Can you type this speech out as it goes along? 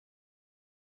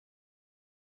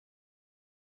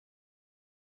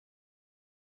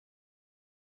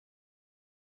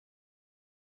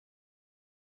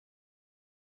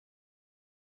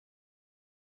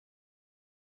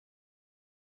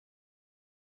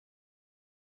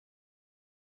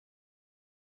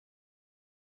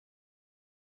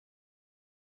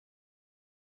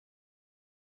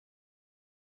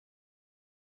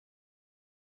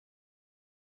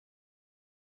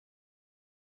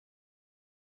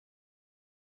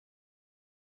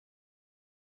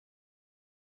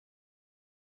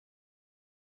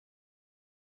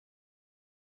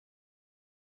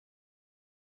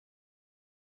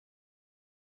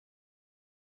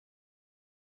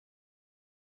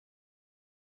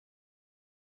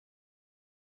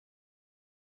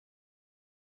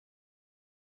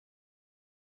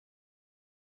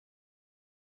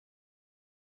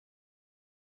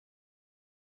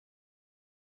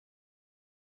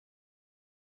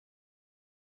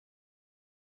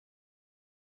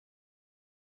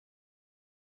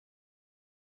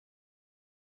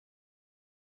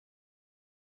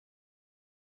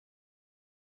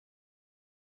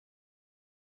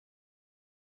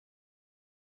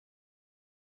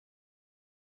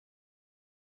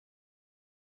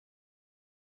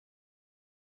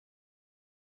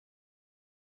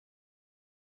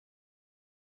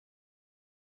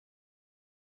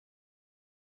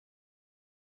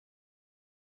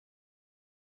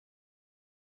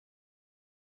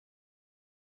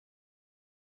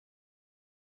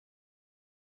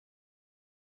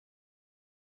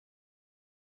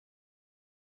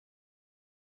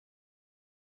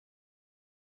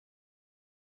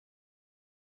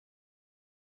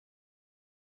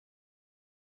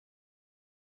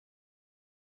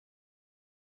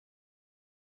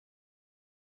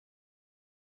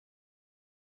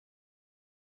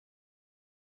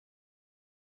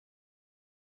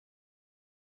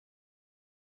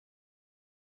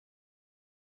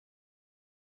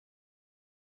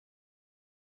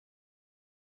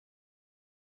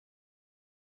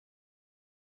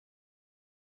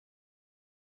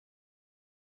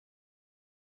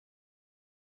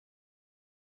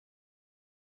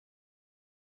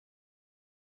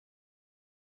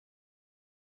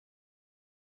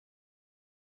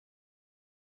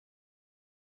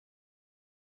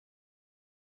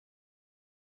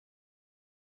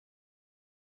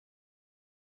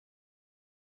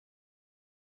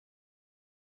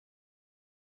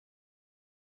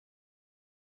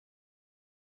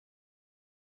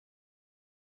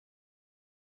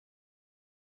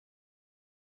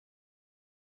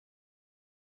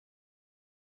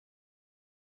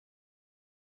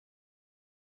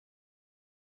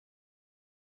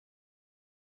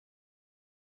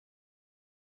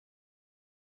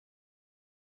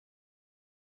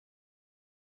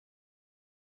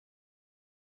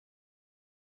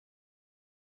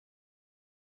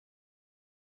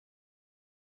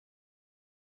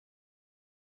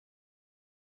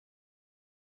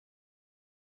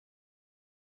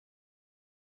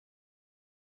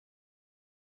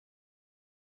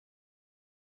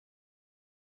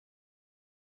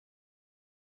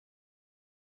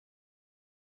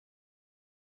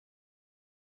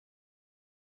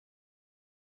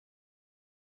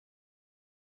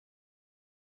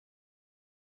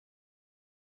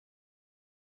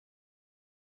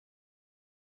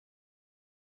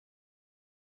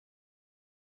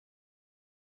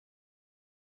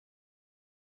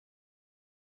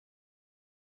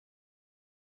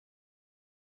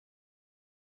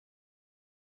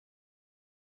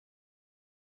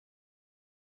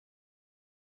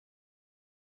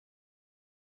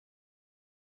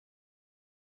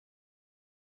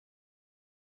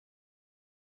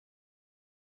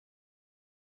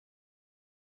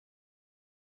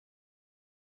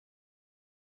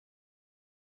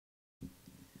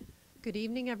Good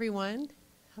evening, everyone.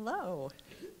 Hello.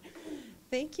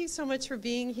 Thank you so much for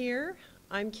being here.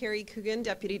 I'm Carrie Coogan,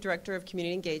 Deputy Director of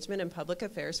Community Engagement and Public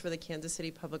Affairs for the Kansas City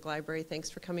Public Library. Thanks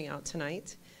for coming out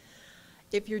tonight.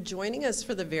 If you're joining us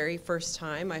for the very first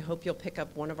time, I hope you'll pick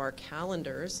up one of our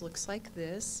calendars. Looks like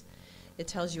this. It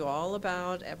tells you all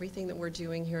about everything that we're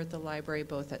doing here at the library,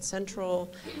 both at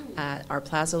Central, at our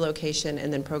Plaza location,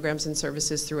 and then programs and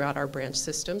services throughout our branch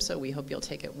system. So we hope you'll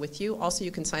take it with you. Also, you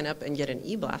can sign up and get an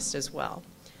e-blast as well.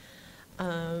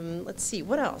 Let's see,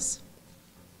 what else?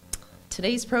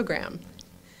 Today's program.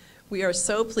 We are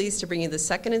so pleased to bring you the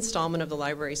second installment of the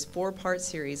library's 4-part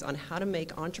series on how to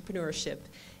make entrepreneurship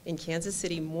in Kansas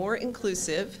City more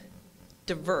inclusive,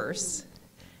 diverse,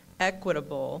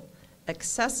 equitable,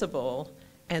 accessible,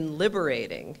 and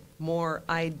liberating, more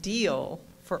ideal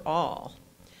for all.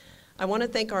 I want to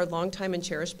thank our longtime and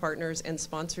cherished partners and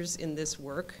sponsors in this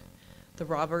work, the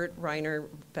Robert Reiner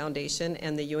Foundation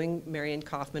and the Ewing Marion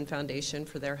Kaufman Foundation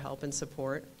for their help and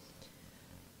support.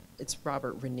 It's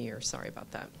Robert Rainier, sorry about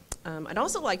that. I'd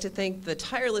also like to thank the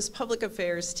tireless public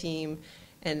affairs team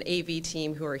and AV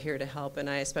team who are here to help, and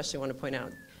I especially want to point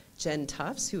out Jen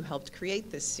Tufts, who helped create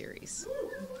this series.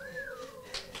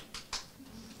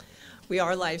 We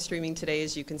are live streaming today,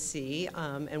 as you can see,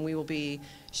 and we will be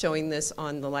showing this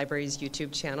on the library's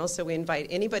YouTube channel. So we invite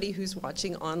anybody who's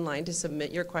watching online to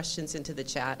submit your questions into the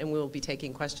chat, and we will be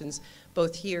taking questions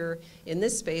both here in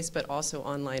this space, but also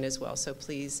online as well. So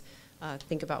please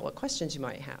think about what questions you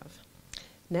might have.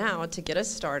 Now, to get us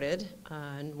started,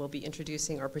 and we'll be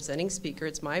introducing our presenting speaker,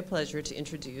 it's my pleasure to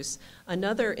introduce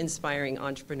another inspiring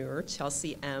entrepreneur,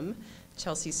 Chelsea M.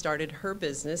 Chelsea started her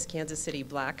business, Kansas City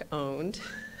Black-owned.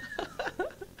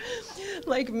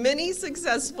 Like many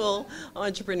successful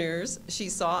entrepreneurs, she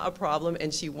saw a problem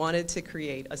and she wanted to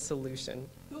create a solution.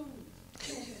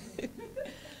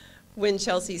 When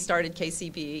Chelsea started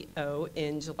KCBO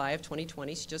in July of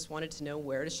 2020, she just wanted to know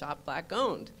where to shop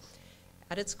Black-owned.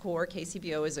 At its core,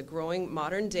 KCBO is a growing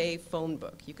modern-day phone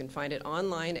book. You can find it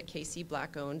online at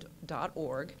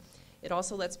kcblackowned.org. It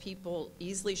also lets people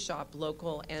easily shop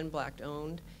local and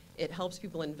Black-owned. It helps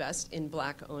people invest in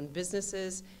Black-owned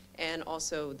businesses and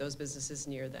also those businesses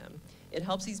near them. It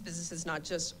helps these businesses not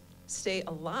just stay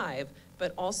alive,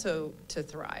 but also to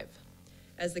thrive.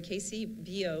 As the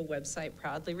KCBO website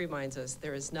proudly reminds us,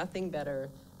 there is nothing better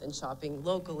than shopping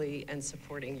locally and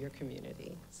supporting your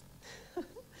community.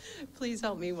 Please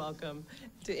help me welcome,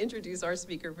 to introduce our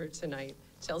speaker for tonight,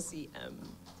 Chelsea M.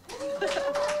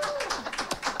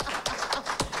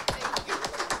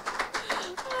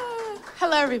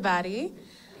 Hello, everybody.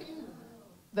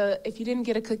 If you didn't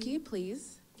get a cookie,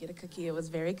 please get a cookie. It was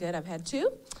very good. I've had 2.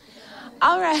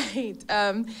 All right.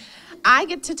 I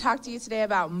get to talk to you today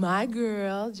about my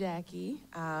girl, Jackie.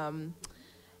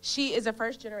 She is a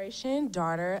first-generation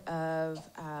daughter of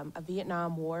a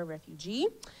Vietnam War refugee.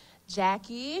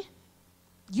 Jackie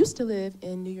used to live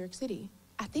in New York City.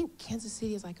 I think Kansas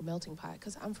City is like a melting pot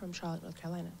because I'm from Charlotte, North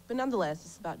Carolina. But nonetheless,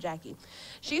 it's about Jackie.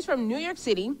 She's from New York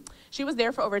City. She was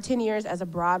there for over 10 years as a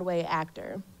Broadway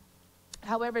actor.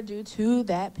 However, due to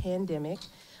that pandemic,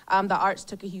 the arts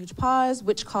took a huge pause,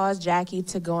 which caused Jackie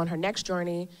to go on her next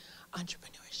journey,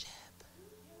 entrepreneurship.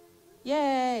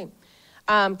 Yay.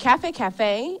 Café Cà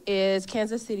Phê is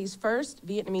Kansas City's first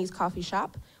Vietnamese coffee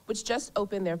shop, which just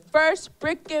opened their first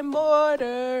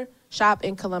brick-and-mortar shop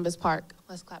in Columbus Park.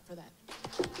 Let's clap for that.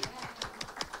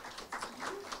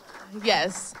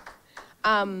 Yes.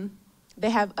 They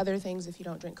have other things if you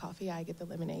don't drink coffee. I get the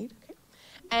lemonade. Okay.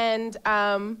 And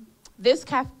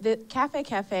the Café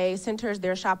Cà Phê centers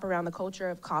their shop around the culture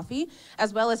of coffee,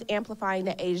 as well as amplifying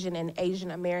the Asian and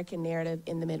Asian American narrative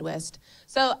in the Midwest.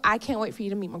 So I can't wait for you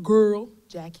to meet my girl,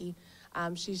 Jackie.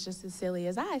 She's just as silly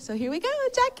as I. So here we go,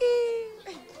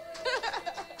 Jackie.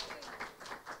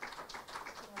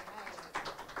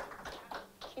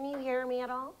 Can you hear me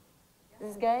at all? This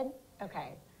is good?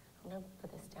 Okay. I'm going to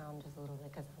put this down just a little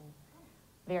bit because I'm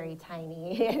very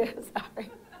tiny. Sorry.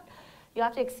 You'll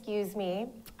have to excuse me.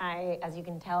 As you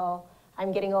can tell,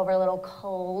 I'm getting over a little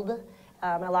cold.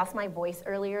 I lost my voice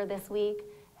earlier this week,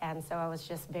 and so I was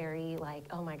just very like,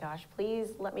 oh my gosh, please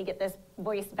let me get this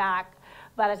voice back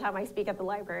by the time I speak at the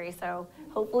library. So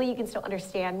hopefully you can still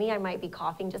understand me. I might be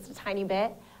coughing just a tiny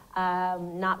bit.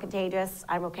 Not contagious,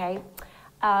 I'm okay.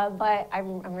 But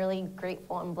I'm really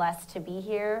grateful and blessed to be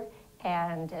here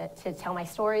and to tell my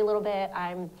story a little bit.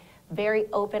 I'm very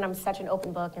open. I'm such an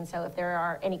open book, and so if there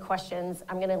are any questions,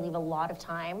 I'm going to leave a lot of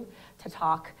time to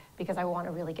talk because I want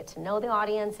to really get to know the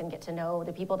audience and get to know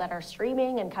the people that are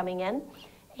streaming and coming in.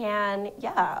 And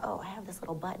yeah, oh, I have this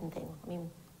little button thing. Let me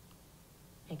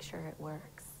make sure it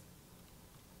works.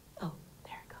 Oh,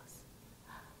 there it goes.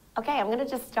 Okay, I'm gonna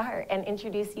just start and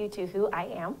introduce you to who I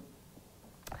am.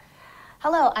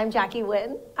 Hello, I'm Jackie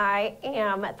Nguyen. I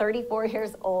am 34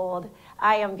 years old.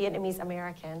 I am Vietnamese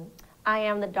American. I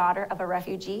am the daughter of a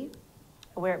refugee.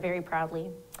 I wear it very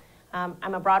proudly.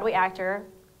 I'm a Broadway actor.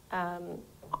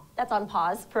 That's on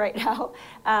pause for right now.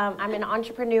 I'm an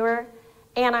entrepreneur,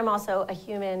 and I'm also a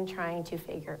human trying to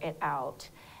figure it out.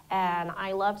 And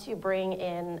I love to bring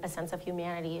in a sense of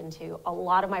humanity into a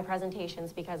lot of my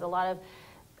presentations because a lot of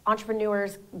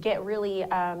entrepreneurs get really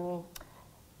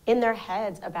in their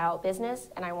heads about business,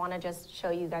 and I want to just show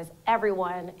you guys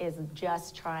everyone is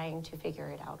just trying to figure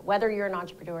it out. Whether you're an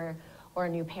entrepreneur or a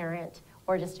new parent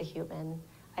or just a human,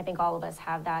 I think all of us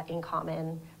have that in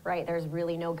common, right? There's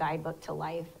really no guidebook to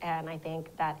life, and I think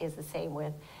that is the same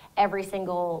with every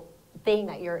single thing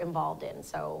that you're involved in.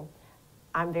 So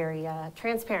I'm very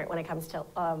transparent when it comes to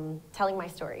telling my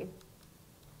story.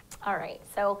 All right,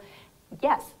 so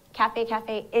yes, Café Cà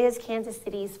Phê is Kansas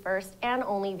City's first and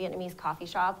only Vietnamese coffee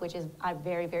shop, which is I'm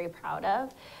very, very proud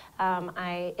of.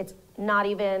 It's not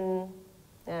even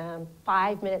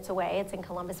 5 minutes away. It's in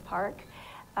Columbus Park.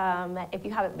 If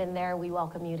you haven't been there, we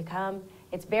welcome you to come.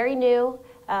 It's very new,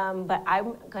 but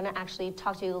I'm gonna actually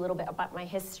talk to you a little bit about my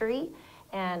history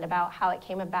and about how it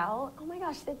came about. Oh my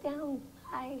gosh, sit down,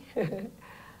 hi.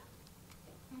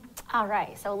 All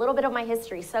right, so a little bit of my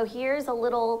history. So here's a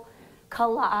little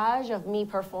collage of me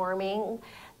performing.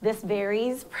 This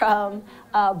varies from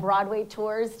Broadway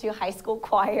tours to high school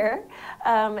choir.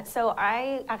 So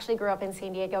I actually grew up in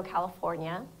San Diego,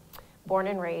 California, born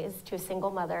and raised to a single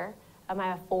mother. I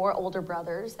have 4 older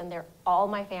brothers, and all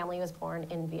my family was born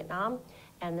in Vietnam,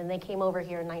 and then they came over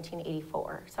here in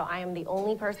 1984. So I am the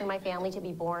only person in my family to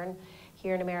be born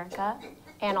here in America,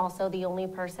 and also the only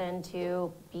person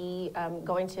to be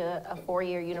going to a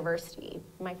 4-year university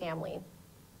in my family.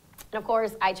 And of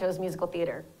course, I chose musical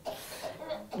theater.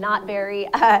 Not very,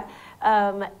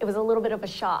 it was a little bit of a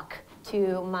shock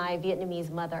to my Vietnamese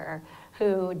mother,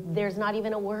 who there's not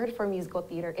even a word for musical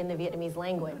theater in the Vietnamese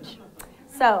language.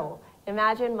 So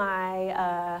imagine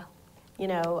my,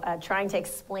 trying to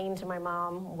explain to my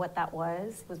mom what that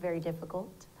was. It was very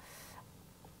difficult.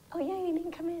 Oh yeah, you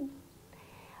didn't come in.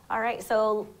 All right,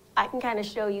 so I can kind of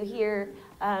show you here.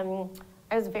 I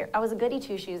was a goody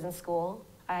two-shoes in school.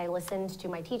 I listened to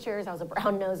my teachers. I was a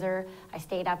brown noser. I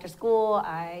stayed after school.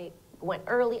 I went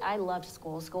early. I loved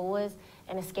school. School was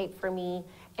an escape for me.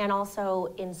 And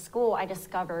also in school, I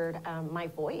discovered my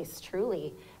voice,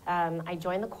 truly. I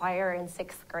joined the choir in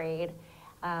 6th grade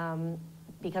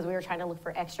because we were trying to look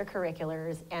for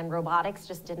extracurriculars, and robotics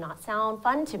just did not sound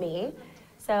fun to me.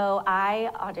 So I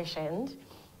auditioned,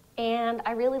 and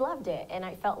I really loved it. And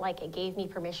I felt like it gave me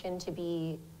permission to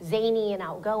be zany and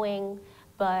outgoing,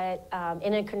 but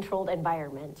in a controlled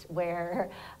environment where,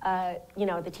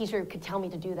 the teacher could tell me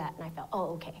to do that, and I felt,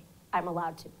 oh, okay, I'm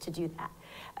allowed to do that.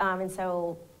 And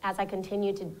so as I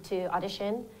continued to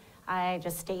audition, I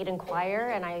just stayed in choir,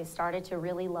 and I started to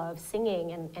really love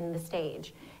singing and the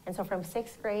stage. And so from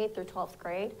 6th grade through 12th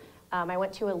grade, I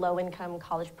went to a low-income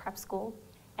college prep school,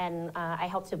 and I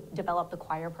helped to develop the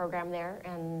choir program there,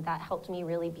 and that helped me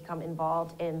really become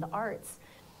involved in the arts.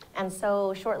 And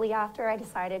so shortly after, I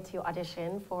decided to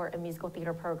audition for a musical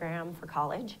theater program for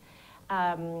college.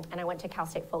 And I went to Cal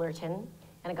State Fullerton,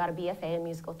 and I got a BFA in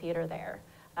musical theater there.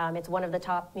 It's one of the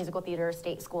top musical theater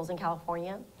state schools in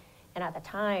California. And at the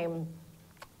time,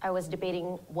 I was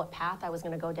debating what path I was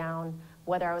gonna go down,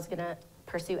 whether I was gonna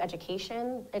pursue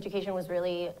education. Education was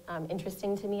really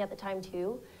interesting to me at the time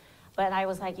too. But I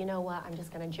was like, you know what, I'm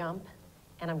just gonna jump,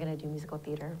 and I'm gonna do musical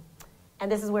theater.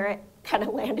 And this is where it kind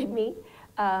of landed me.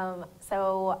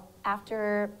 So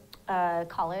after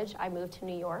college, I moved to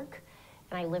New York,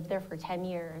 and I lived there for 10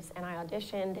 years, and I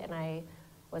auditioned, and I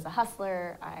was a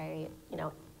hustler,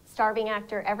 starving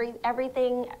actor,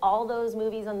 everything, all those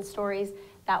movies and stories,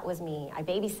 that was me. I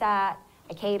babysat,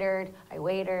 I catered, I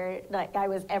waitered, like I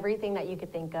was everything that you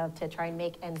could think of to try and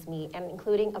make ends meet, and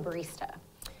including a barista.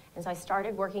 And so I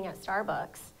started working at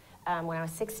Starbucks when I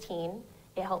was 16.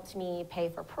 It helped me pay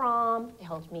for prom, it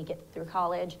helped me get through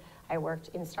college. I worked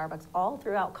in Starbucks all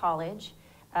throughout college.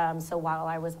 So while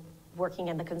I was working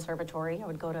in the conservatory, I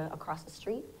would go across the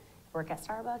street, work at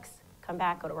Starbucks, come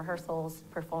back, go to rehearsals,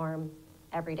 perform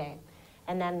every day.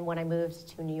 And then when I moved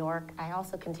to New York, I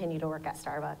also continued to work at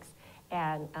Starbucks.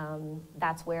 And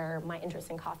that's where my interest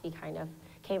in coffee kind of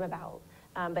came about.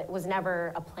 But it was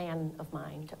never a plan of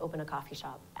mine to open a coffee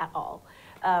shop at all.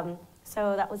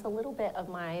 So that was a little bit of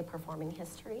my performing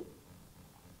history.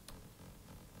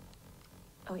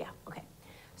 Oh yeah, okay.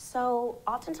 So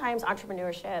oftentimes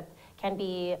entrepreneurship can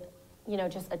be,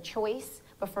 just a choice,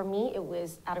 but for me it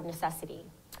was out of necessity.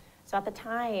 So at the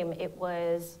time, it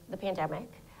was the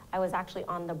pandemic. I was actually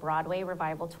on the Broadway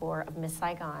revival tour of Miss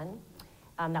Saigon.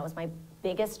 That was my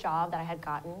biggest job that I had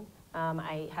gotten.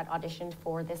 I had auditioned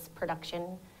for this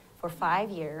production for 5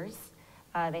 years.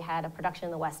 They had a production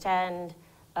in the West End,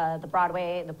 the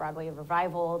Broadway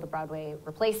revival, the Broadway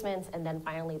replacements, and then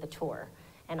finally the tour.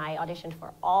 And I auditioned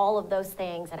for all of those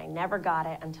things, and I never got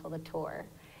it until the tour.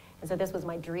 And so this was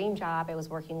my dream job. I was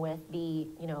working with the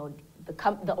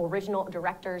original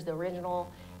directors, the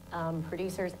original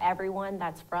producers, everyone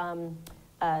that's from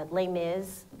Les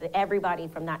Mis, everybody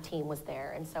from that team was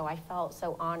there. And so I felt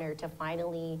so honored to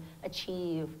finally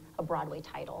achieve a Broadway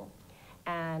title.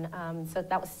 And so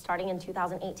that was starting in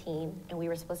 2018, and we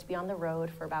were supposed to be on the road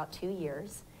for about 2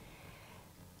 years.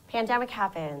 Pandemic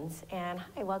happens, and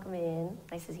hi, welcome in.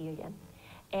 Nice to see you again.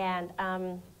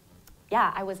 And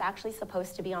yeah, I was actually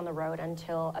supposed to be on the road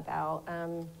until about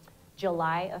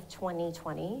July of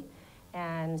 2020.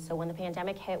 And so when the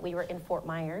pandemic hit, we were in Fort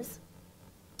Myers.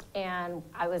 And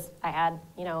I had,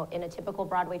 in a typical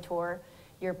Broadway tour,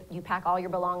 you pack all your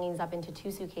belongings up into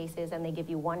 2 suitcases, and they give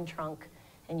you 1 trunk,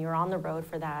 and you're on the road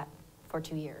for that for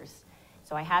 2 years.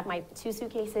 So I had my 2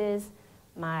 suitcases.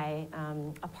 My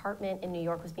apartment in New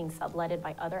York was being subletted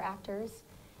by other actors.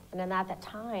 And then at that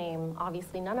time,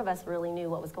 obviously none of us really knew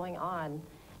what was going on.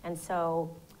 And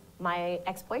so my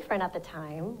ex-boyfriend at the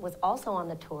time was also on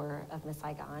the tour of Miss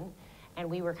Saigon, and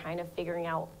we were kind of figuring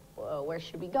out where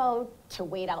should we go to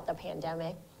wait out the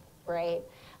pandemic, right?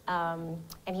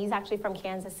 And he's actually from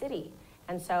Kansas City.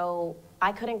 And so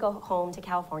I couldn't go home to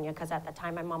California because at the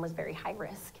time my mom was very high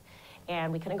risk.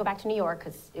 And we couldn't go back to New York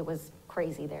because it was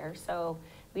crazy there. So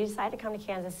we decided to come to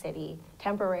Kansas City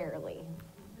temporarily.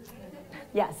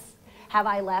 Yes. Have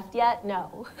I left yet?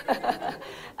 No.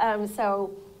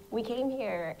 So we came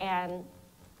here, and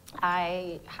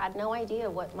I had no idea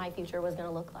what my future was going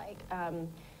to look like.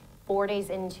 4 days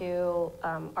into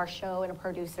our show, and a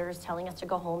producer's telling us to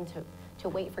go home to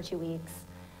wait for 2 weeks,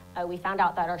 we found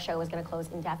out that our show was going to close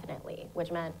indefinitely,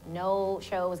 which meant no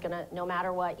show was going to, no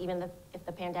matter what, even if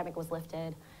the pandemic was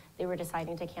lifted, they were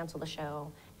deciding to cancel the show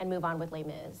and move on with Les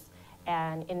Mis.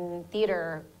 And in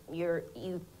theater,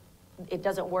 it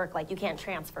doesn't work, like you can't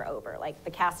transfer over. Like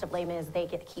the cast of Les Mis, they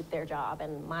get to keep their job,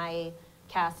 and my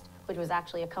cast, which was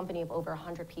actually a company of over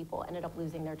 100 people, ended up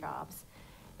losing their jobs.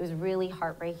 It was really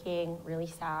heartbreaking, really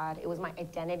sad. It was my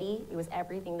identity. It was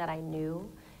everything that I knew.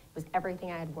 It was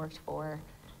everything I had worked for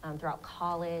throughout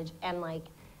college, and like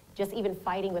just even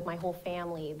fighting with my whole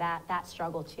family, that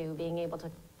struggle too, being able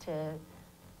to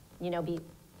be,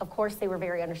 of course they were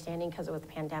very understanding because it was the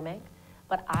pandemic,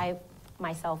 but I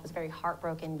myself was very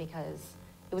heartbroken because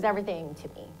it was everything to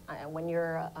me. When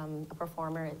you're a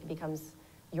performer, it becomes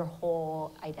your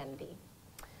whole identity.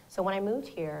 So when I moved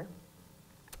here,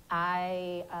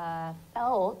 I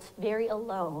felt very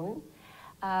alone,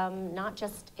 not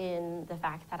just in the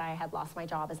fact that I had lost my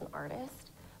job as an artist,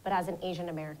 but as an Asian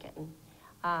American.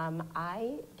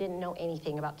 I didn't know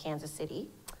anything about Kansas City,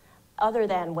 other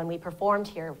than when we performed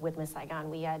here with Miss Saigon.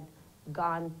 We had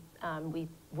gone, we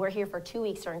were here for 2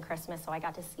 weeks during Christmas, so I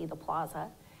got to see the plaza,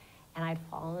 and I'd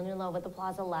fallen in love with the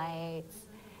plaza lights,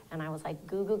 and I was like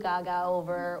goo goo gaga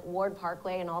over Ward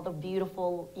Parkway and all the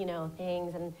beautiful,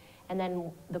 things, and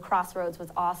then the Crossroads was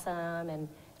awesome, and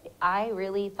I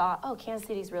really thought, oh, Kansas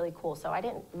City's really cool. So I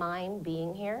didn't mind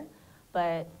being here,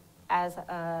 but as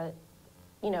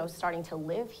starting to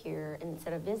live here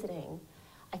instead of visiting,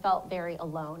 I felt very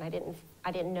alone. I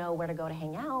didn't know where to go to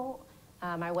hang out.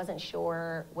 I wasn't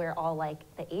sure where all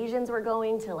the Asians were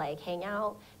going to hang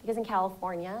out, because in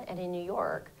California and in New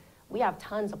York, we have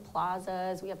tons of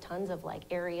plazas, we have tons of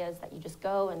areas that you just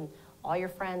go and all your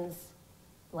friends,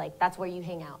 that's where you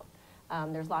hang out.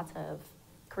 There's lots of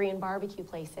Korean barbecue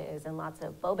places and lots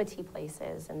of boba tea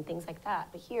places and things like that.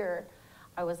 But here,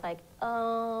 I was like,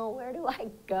 oh, where do I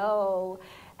go?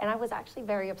 And I was actually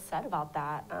very upset about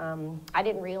that. I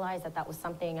didn't realize that was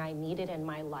something I needed in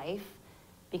my life,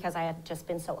 because I had just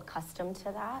been so accustomed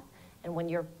to that. And when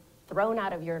you're thrown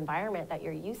out of your environment that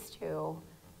you're used to,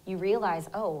 you realize,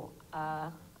 oh,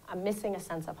 I'm missing a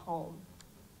sense of home.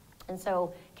 And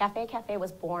so Café Cà Phê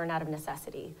was born out of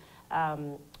necessity.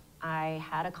 I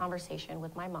had a conversation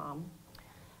with my mom. I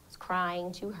was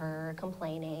crying to her,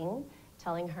 complaining,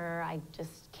 telling her I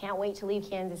just can't wait to leave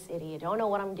Kansas City. I don't know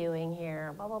what I'm doing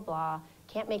here, blah, blah, blah.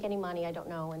 Can't make any money, I don't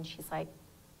know. And she's like,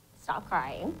 stop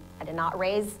crying. I did not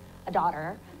raise a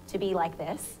daughter to be like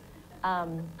this.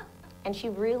 And she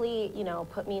really,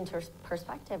 put me into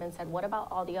perspective and said, what about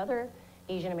all the other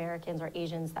Asian Americans or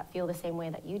Asians that feel the same way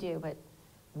that you do, but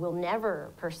will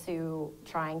never pursue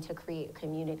trying to create a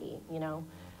community,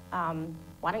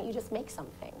 Why don't you just make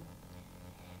something?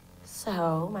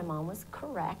 So my mom was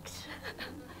correct.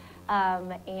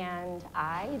 And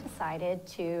I decided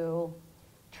to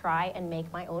try and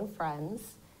make my own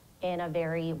friends in a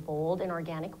very bold and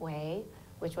organic way,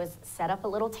 which was set up a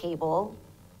little table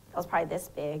that was probably this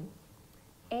big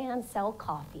and sell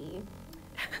coffee.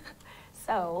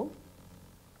 So,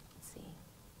 let's see.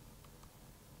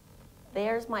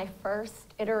 There's my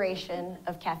first iteration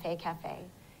of Café Cà Phê.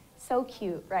 So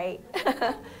cute, right?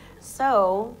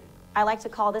 So I like to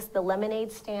call this the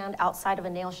lemonade stand outside of a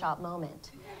nail shop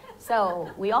moment.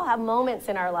 So we all have moments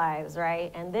in our lives,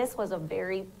 right? And this was a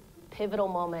very pivotal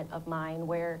moment of mine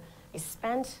where I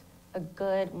spent a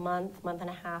good month and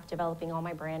a half developing all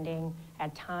my branding,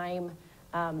 had time.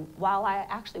 While I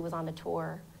actually was on the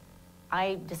tour,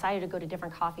 I decided to go to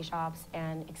different coffee shops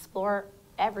and explore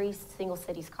every single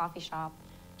city's coffee shop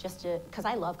because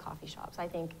I love coffee shops. I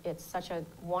think it's such a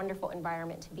wonderful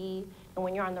environment to be. And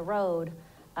when you're on the road,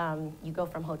 you go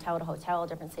from hotel to hotel,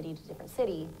 different city to different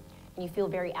city, and you feel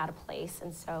very out of place.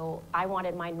 And so I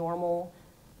wanted my normal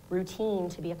routine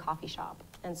to be a coffee shop.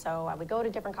 And so I would go to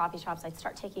different coffee shops, I'd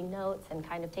start taking notes and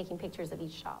kind of taking pictures of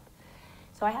each shop.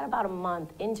 So I had about a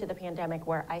month into the pandemic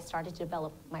where I started to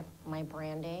develop my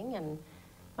branding and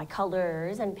my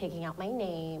colors and picking out my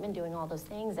name and doing all those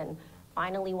things. And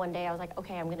finally one day I was like,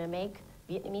 okay, I'm gonna make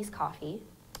Vietnamese coffee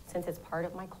since it's part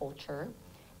of my culture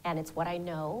and it's what I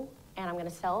know, and I'm gonna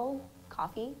sell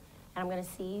coffee and I'm gonna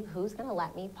see who's gonna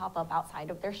let me pop up outside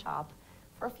of their shop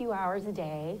for a few hours a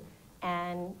day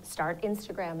and start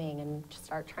Instagramming and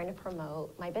start trying to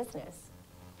promote my business.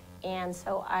 And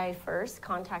so I first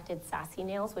contacted Sassy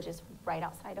Nails, which is right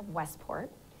outside of Westport.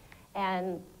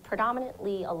 And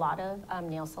predominantly a lot of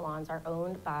nail salons are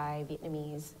owned by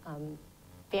Vietnamese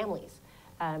families.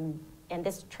 And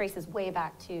this traces way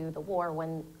back to the war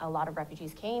when a lot of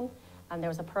refugees came. There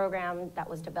was a program that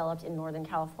was developed in Northern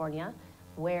California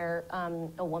where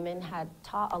a woman had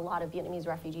taught a lot of Vietnamese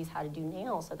refugees how to do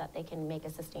nails so that they can make a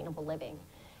sustainable living.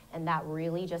 And that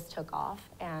really just took off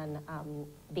and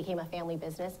became a family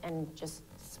business and just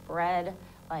spread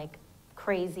like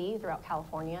crazy throughout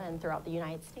California and throughout the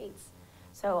United States.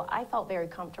 So I felt very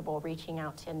comfortable reaching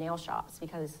out to nail shops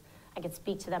because I could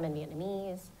speak to them in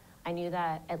Vietnamese. I knew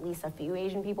that at least a few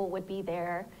Asian people would be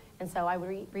there. And so I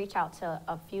would reach out to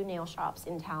a few nail shops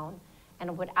in town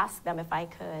and would ask them if I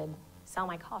could sell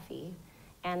my coffee.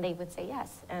 And they would say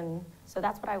yes. And so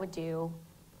that's what I would do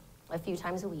a few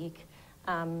times a week,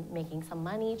 making some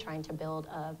money, trying to build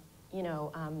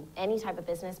any type of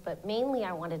business, but mainly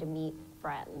I wanted to meet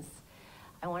friends.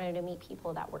 I wanted to meet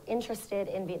people that were interested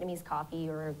in Vietnamese coffee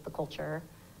or the culture,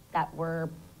 that were,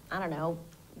 I don't know,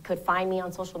 could find me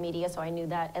on social media, so I knew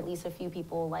that at least a few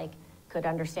people could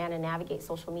understand and navigate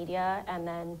social media. And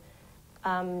then,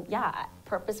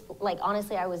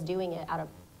 honestly, I was doing it out of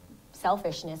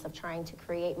selfishness of trying to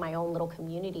create my own little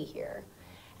community here.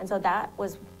 And so that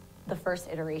was the first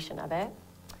iteration of it.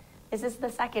 This is the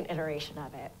second iteration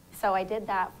of it. So I did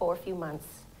that for a few months,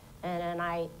 and then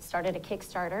I started a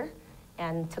Kickstarter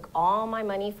and took all my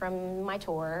money from my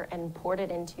tour and poured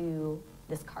it into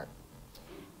this cart.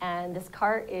 And this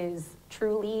cart is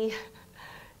truly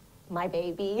my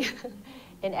baby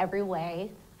in every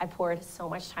way. I poured so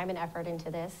much time and effort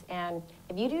into this. And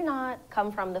if you do not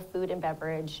come from the food and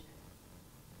beverage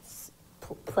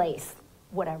place,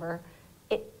 whatever,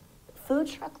 food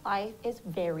truck life is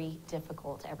very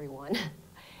difficult, everyone.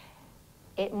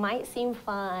 It might seem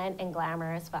fun and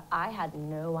glamorous, but I had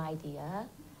no idea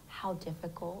how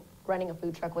difficult running a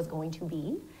food truck was going to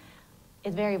be.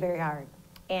 It's very, very hard.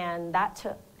 And that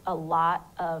took a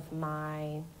lot of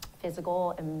my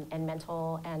physical and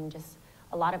mental and just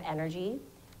a lot of energy.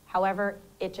 However,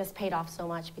 it just paid off so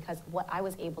much because what I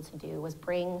was able to do was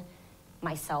bring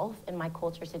myself and my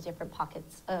culture to different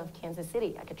pockets of Kansas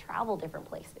City. I could travel different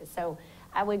places. So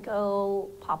I would go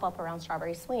pop up around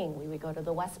Strawberry Swing. We would go to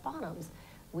the West Bottoms.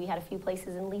 We had a few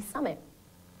places in Lee Summit,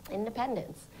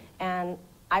 Independence. And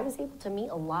I was able to meet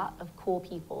a lot of cool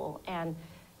people and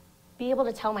be able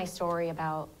to tell my story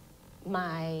about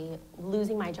my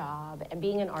losing my job and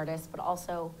being an artist, but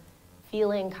also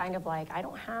feeling kind of like I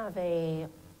don't have a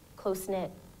close-knit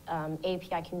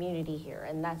AAPI community here.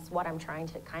 And that's what I'm trying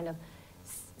to kind of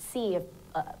see if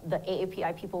the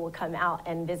AAPI people would come out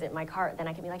and visit my cart, then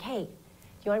I can be like, hey,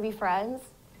 do you want to be friends?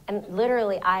 And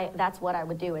literally, that's what I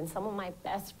would do. And some of my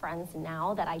best friends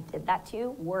now that I did that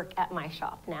to work at my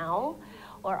shop now,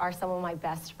 or are some of my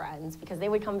best friends, because they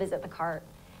would come visit the cart,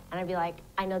 and I'd be like,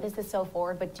 I know this is so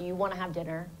forward, but do you want to have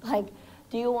dinner?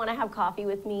 Do you want to have coffee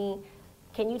with me?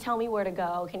 Can you tell me where to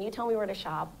go? Can you tell me where to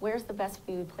shop? Where's the best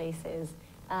food places?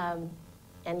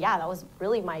 yeah, that was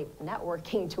really my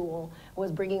networking tool,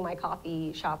 was bringing my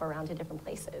coffee shop around to different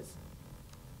places.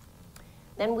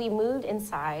 Then we moved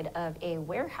inside of a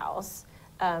warehouse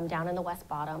down in the West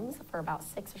Bottoms for about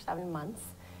 6 or 7 months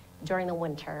during the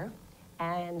winter.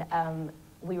 And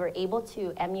we were able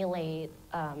to emulate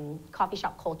coffee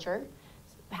shop culture,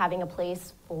 having a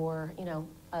place for, you know,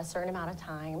 a certain amount of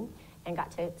time, and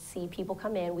got to see people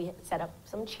come in. We set up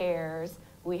some chairs.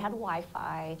 We had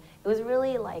Wi-Fi. It was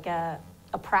really like a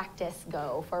practice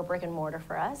go for a brick and mortar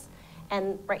for us.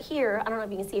 And right here, I don't know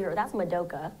if you can see her, that's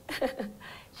Madoka.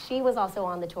 She was also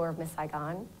on the tour of Miss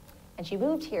Saigon, and she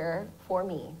moved here for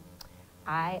me.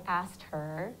 I asked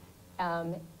her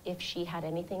if she had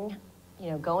anything,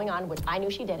 you know, going on, which I knew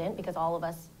she didn't because all of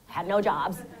us had no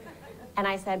jobs. And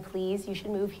I said, please, you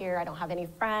should move here. I don't have any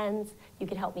friends. You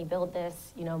could help me build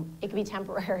this. You know, it could be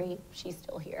temporary. She's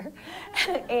still here.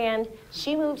 And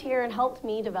she moved here and helped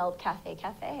me develop Café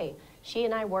Cà Phê. She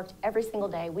and I worked every single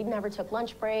day. We never took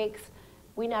lunch breaks.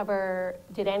 We never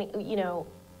did any, you know,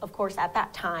 of course, at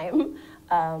that time,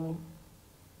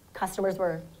 customers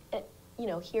were, you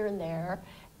know, here and there.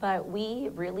 But we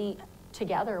really,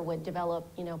 together, would develop,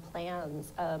 you know,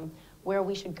 plans where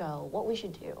we should go, what we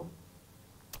should do.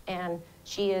 And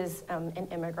she is an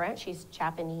immigrant, she's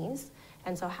Japanese,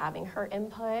 and so having her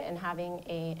input and having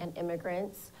an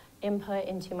immigrant's input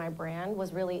into my brand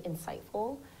was really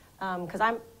insightful, because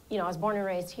I was born and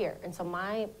raised here, and so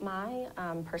my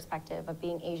perspective of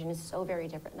being Asian is so very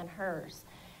different than hers.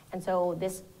 And so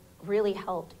this really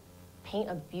helped paint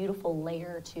a beautiful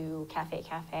layer to Café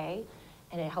Cà Phê,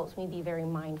 and it helps me be very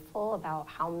mindful about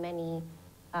how many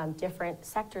different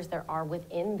sectors there are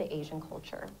within the Asian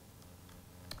culture.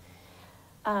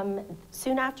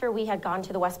 Soon after we had gone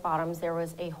to the West Bottoms, there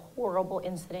was a horrible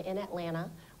incident in Atlanta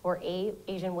where 8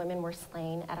 Asian women were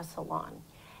slain at a salon.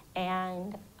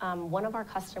 And one of our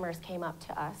customers came up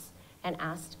to us and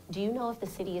asked, do you know if the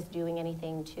city is doing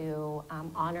anything to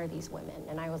honor these women?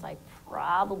 And I was like,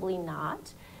 probably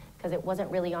not, because it wasn't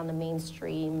really on the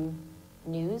mainstream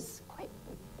news quite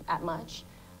that much,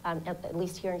 at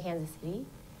least here in Kansas City.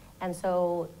 And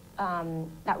so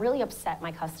that really upset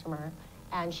my customer.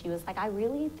 And she was like, I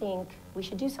really think we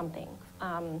should do something.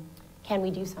 Can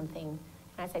we do something? And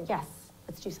I said, yes,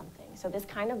 let's do something. So this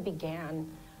kind of began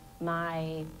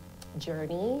my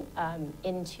journey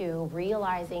into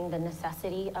realizing the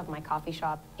necessity of my coffee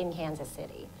shop in Kansas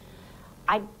City.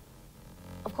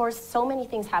 Of course, so many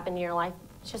things happen in your life,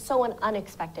 just so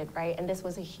unexpected, right? And this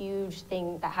was a huge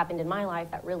thing that happened in my life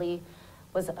that really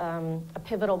was a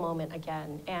pivotal moment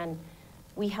again. And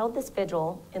we held this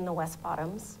vigil in the West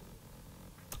Bottoms,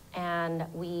 and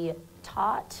we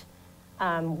taught,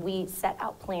 we set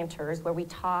out planters where we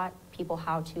taught people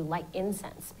how to light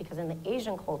incense, because in the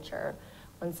Asian culture,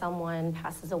 when someone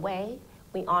passes away,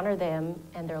 we honor them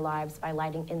and their lives by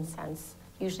lighting incense,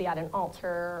 usually at an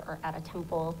altar or at a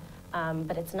temple,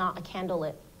 but it's not a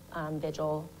candlelit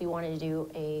vigil. We wanted to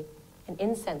do an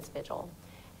incense vigil.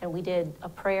 And we did a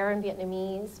prayer in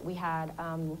Vietnamese. We had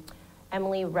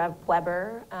Emily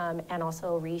Weber and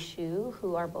also Ree Shu,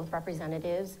 who are both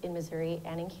representatives in Missouri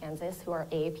and in Kansas, who are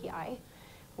AAPI.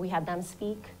 We had them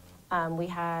speak. We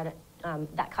had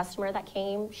that customer that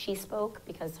came, she spoke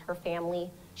because her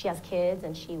family, she has kids,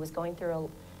 and she was going through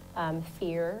a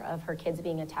fear of her kids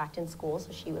being attacked in school,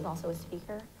 so she was also a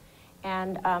speaker.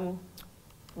 And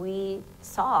we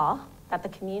saw that the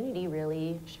community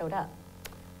really showed up.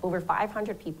 Over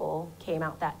 500 people came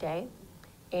out that day,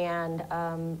 and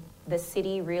the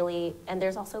city really, and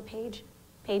there's also Paige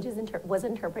was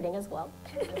interpreting as well.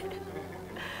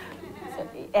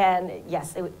 And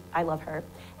yes, I love her.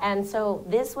 And so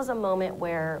this was a moment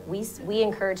where we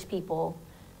encouraged people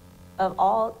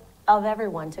of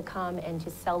everyone to come and to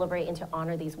celebrate and to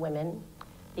honor these women,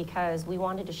 because we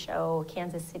wanted to show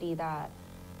Kansas City that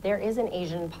there is an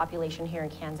Asian population here in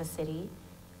Kansas City.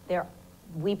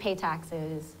 We pay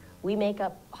taxes, we make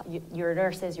up your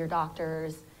nurses, your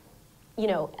doctors. You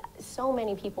know, so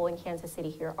many people in Kansas City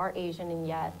here are Asian, and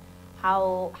yet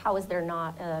how is there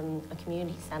not a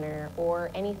community center or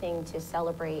anything to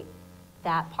celebrate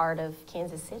that part of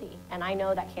Kansas City? And I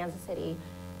know that Kansas City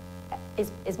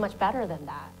is much better than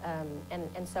that.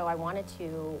 And so I wanted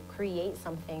to create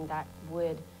something that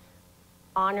would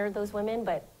honor those women,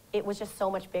 but it was just so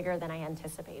much bigger than I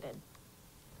anticipated.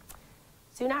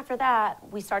 Soon after that,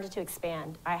 we started to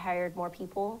expand. I hired more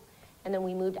people, and then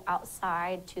we moved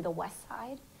outside to the west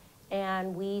side,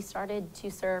 and we started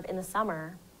to serve in the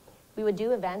summer. We would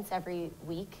do events every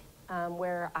week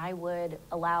where I would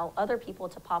allow other people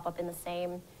to pop up in the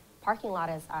same parking lot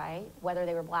as I, whether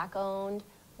they were Black-owned,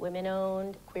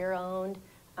 women-owned, queer-owned,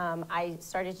 I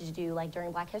started to do, like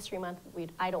during Black History Month,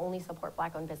 I'd only support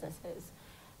Black-owned businesses.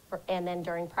 And then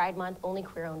during Pride Month, only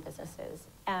queer-owned businesses.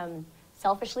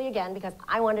 Selfishly, again, because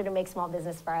I wanted to make small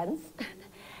business friends.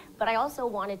 But I also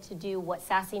wanted to do what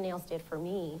Sassy Nails did for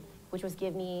me, which was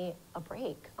give me a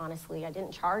break, honestly. I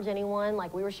didn't charge anyone.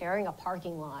 Like, we were sharing a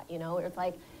parking lot, you know? It's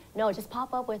like, no, just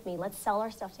pop up with me. Let's sell our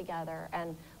stuff together,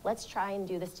 and let's try and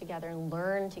do this together and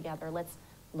learn together. Let's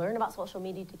learn about social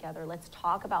media together. Let's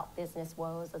talk about business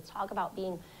woes. Let's talk about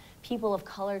being people of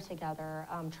color together,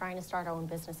 trying to start our own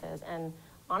businesses. And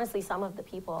honestly, some of the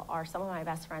people are some of my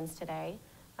best friends today.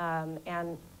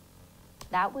 And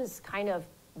that was kind of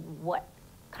what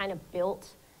kind of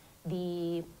built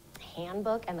the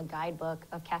handbook and the guidebook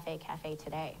of Café Cà Phê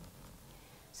today.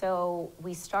 So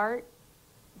we start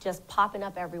just popping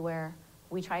up everywhere.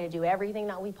 We try to do everything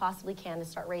that we possibly can to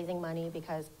start raising money,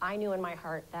 because I knew in my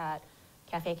heart that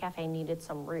Café Cà Phê needed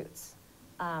some roots.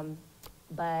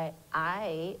 But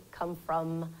I come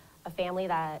from a family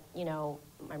that, you know,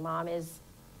 my mom is,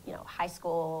 you know, high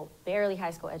school, barely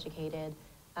high school educated,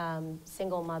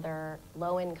 single mother,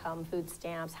 low income, food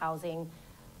stamps, housing.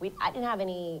 I didn't have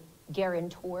any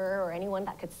guarantor or anyone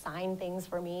that could sign things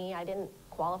for me. I didn't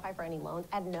qualify for any loans.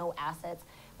 I had no assets.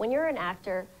 When you're an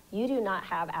actor, you do not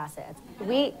have assets.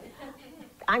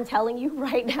 I'm telling you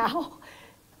right now,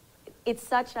 it's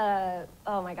such a,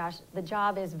 oh my gosh, the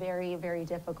job is very, very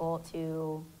difficult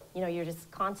to, you know, you're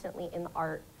just constantly in the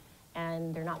art,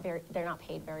 and they're not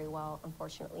paid very well,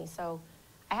 unfortunately. So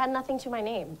I had nothing to my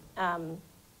name.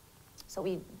 So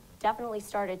we definitely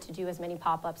started to do as many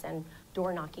pop-ups and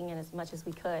door knocking in as much as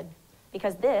we could,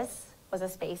 because this was a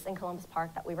space in Columbus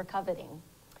Park that we were coveting.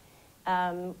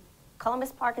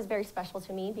 Columbus Park is very special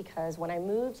to me because when I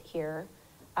moved here,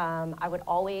 I would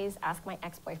always ask my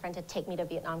ex-boyfriend to take me to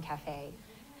Vietnam Cafe,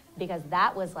 because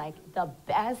that was like the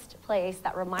best place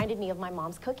that reminded me of my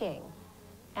mom's cooking.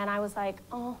 And I was like,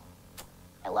 oh,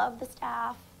 I love the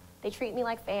staff. They treat me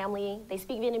like family. They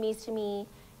speak Vietnamese to me,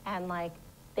 and like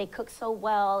they cook so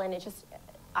well. And it just,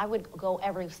 I would go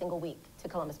every single week to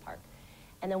Columbus Park.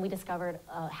 And then we discovered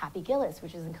Happy Gillis,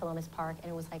 which is in Columbus Park, and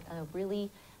it was like a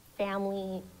really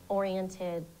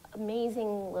family-oriented,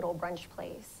 amazing little brunch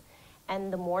place.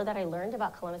 And the more that I learned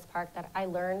about Columbus Park, that I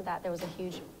learned that there was a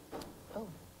huge,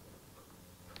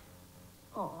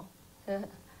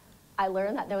 I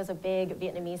learned that there was a big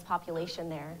Vietnamese population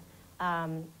there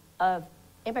of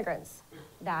immigrants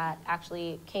that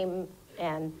actually came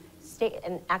and stayed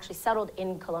and actually settled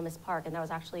in Columbus Park. And there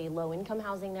was actually low-income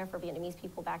housing there for Vietnamese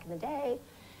people back in the day.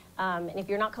 And if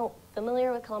you're not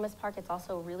familiar with Columbus Park, it's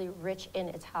also really rich in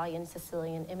Italian,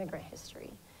 Sicilian immigrant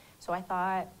history. So I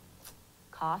thought,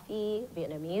 coffee,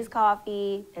 Vietnamese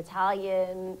coffee,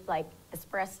 Italian, like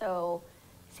espresso.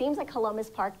 Seems like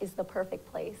Columbus Park is the perfect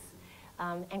place.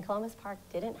 And Columbus Park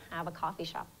didn't have a coffee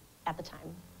shop at the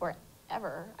time, or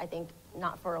ever, I think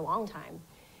not for a long time.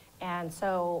 And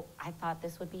so I thought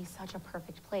this would be such a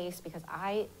perfect place, because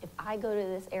if I go to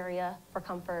this area for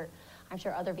comfort, I'm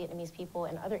sure other Vietnamese people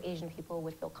and other Asian people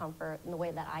would feel comfort in the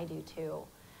way that I do too.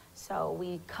 So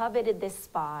we coveted this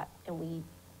spot, and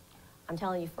I'm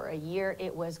telling you, for a year,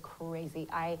 it was crazy.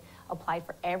 I applied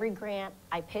for every grant.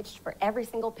 I pitched for every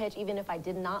single pitch, even if I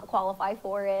did not qualify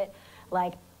for it.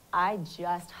 Like, I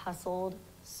just hustled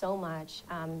so much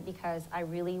because I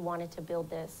really wanted to build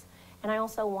this. And I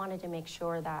also wanted to make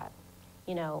sure that,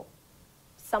 you know,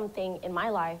 something in my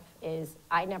life is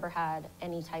I never had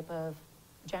any type of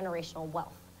generational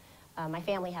wealth. My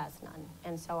family has none.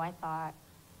 And so I thought,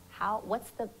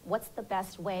 what's the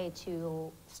best way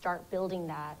to start building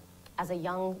that as a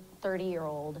young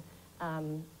 30-year-old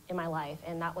in my life?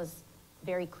 And that was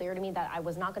very clear to me that I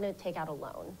was not going to take out a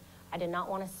loan. I did not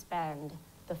want to spend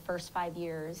the first 5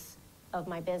 years of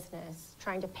my business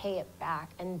trying to pay it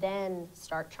back and then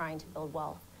start trying to build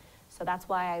wealth. So that's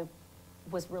why I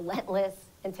was relentless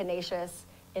and tenacious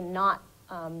in not,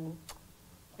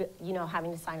 you know,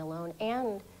 having to sign a loan.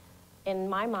 And in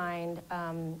my mind,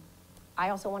 I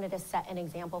also wanted to set an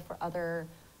example for other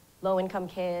low-income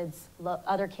kids,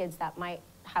 other kids that might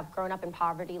have grown up in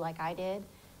poverty like I did,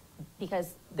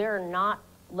 because they're not,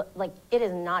 like, it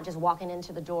is not just walking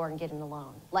into the door and getting a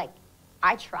loan. Like,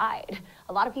 I tried.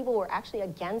 A lot of people were actually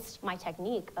against my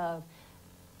technique of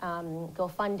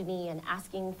GoFundMe and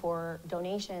asking for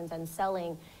donations and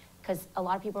selling, because a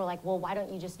lot of people are like, well, why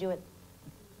don't you just do it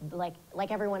like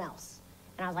everyone else?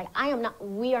 And I was like,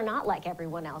 we are not like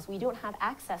everyone else. We don't have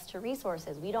access to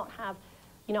resources. We don't have,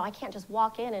 you know, I can't just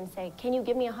walk in and say, can you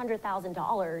give me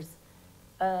 $100,000?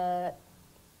 I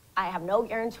have no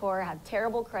guarantor, I have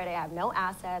terrible credit, I have no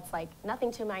assets, like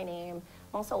nothing to my name.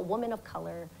 I'm also a woman of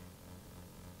color.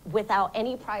 without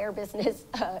any prior business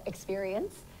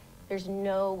experience, there's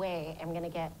no way I'm gonna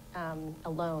get a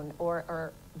loan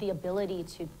or the ability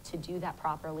to do that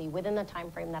properly within the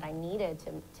time frame that I needed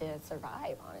to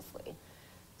survive, honestly.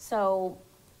 So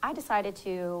I decided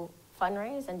to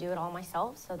fundraise and do it all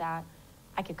myself so that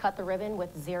I could cut the ribbon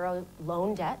with zero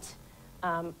loan debt.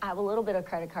 I have a little bit of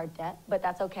credit card debt, but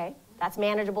that's okay. That's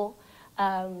manageable.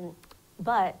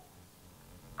 But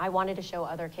I wanted to show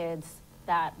other kids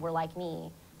that were like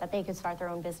me that they could start their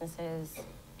own businesses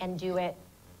and do it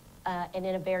and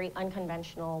in a very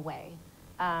unconventional way.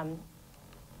 And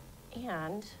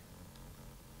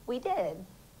we did.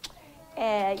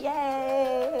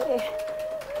 Yay!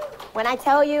 When I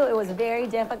tell you it was very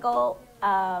difficult,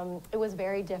 it was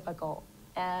very difficult.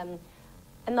 And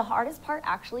the hardest part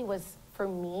actually was, for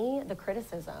me, the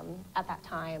criticism at that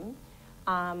time,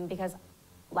 because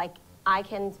like I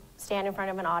can stand in front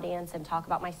of an audience and talk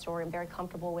about my story. I'm very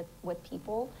comfortable with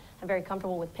people. I'm very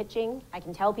comfortable with pitching. I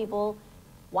can tell people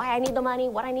why I need the money,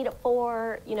 what I need it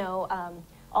for, you know,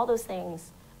 all those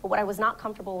things. But what I was not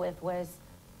comfortable with was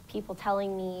people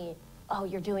telling me, oh,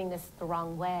 you're doing this the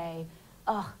wrong way.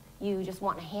 Oh, you just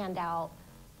want a handout.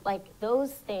 Like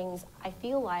those things, I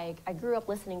feel like I grew up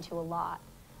listening to a lot.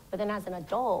 But then as an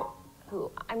adult, who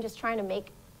I'm just trying to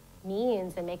make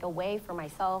means and make a way for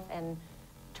myself and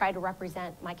try to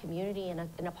represent my community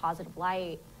in a positive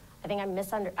light, I think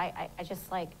I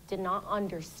just like did not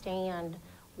understand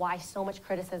why so much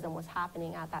criticism was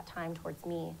happening at that time towards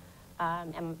me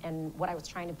and what I was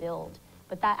trying to build.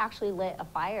 But that actually lit a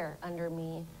fire under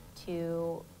me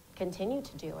to continue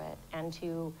to do it and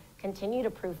to continue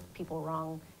to prove people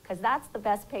wrong, because that's the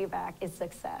best payback, is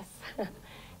success.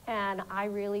 And I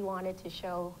really wanted to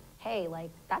show, hey, like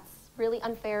that's really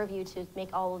unfair of you to make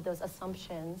all of those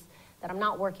assumptions that I'm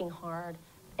not working hard.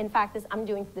 In fact,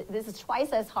 this is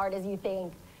twice as hard as you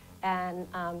think. And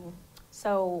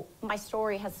so my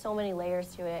story has so many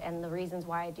layers to it, and the reasons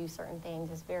why I do certain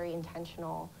things is very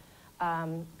intentional.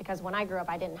 Because when I grew up,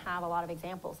 I didn't have a lot of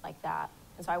examples like that.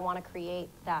 And so I want to create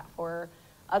that for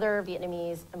other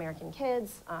Vietnamese American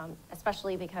kids,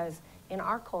 especially because in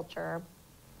our culture,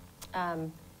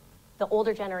 the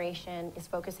older generation is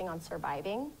focusing on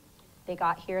surviving. They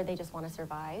got here, they just want to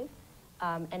survive.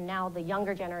 And now the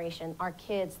younger generation, our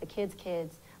kids, the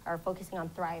kids are focusing on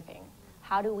thriving.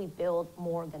 How do we build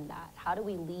more than that? How do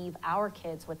we leave our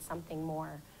kids with something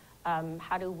more?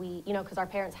 How do we, you know, because our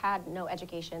parents had no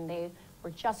education. They were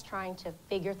just trying to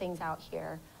figure things out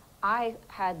here. I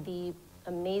had the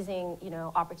amazing, you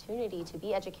know, opportunity to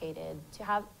be educated, to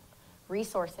have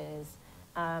resources,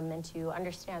 and to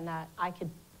understand that I could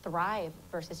thrive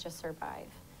versus just survive.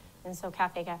 And so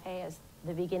Café Cà Phê is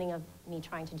the beginning of me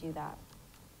trying to do that.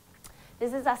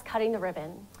 This is us cutting the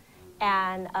ribbon.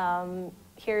 And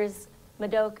here's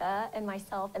Madoka and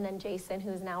myself, and then Jason,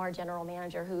 who's now our general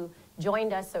manager, who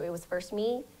joined us. So it was first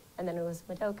me, and then it was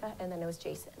Madoka, and then it was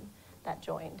Jason that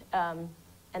joined.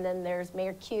 And then there's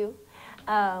Mayor Q,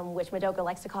 which Madoka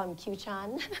likes to call him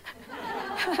Q-chan.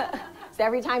 So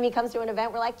every time he comes to an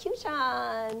event, we're like,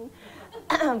 Q-chan.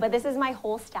 But this is my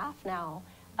whole staff now,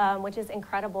 which is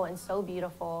incredible and so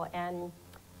beautiful, and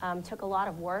took a lot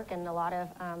of work and a lot of,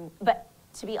 but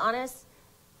to be honest,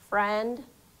 friend,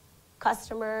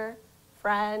 customer,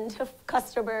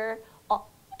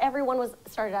 everyone was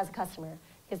started as a customer,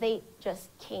 because they just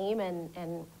came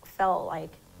and felt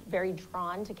like very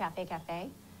drawn to Café Cà Phê.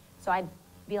 So I'd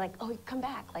be like, oh, come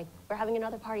back, like we're having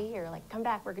another party here, like come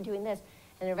back, we're doing this.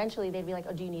 And eventually they'd be like,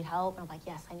 oh, do you need help? And I'm like,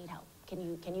 yes, I need help. Can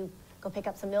you go pick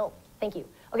up some milk? Thank you.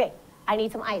 Okay, I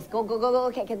need some ice. Go,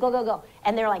 okay, go.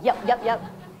 And they're like, yep.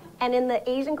 And in the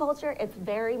Asian culture, it's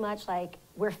very much like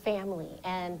we're family.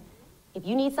 And if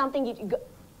you need something,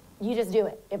 you just do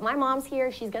it. If my mom's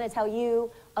here, she's gonna tell you,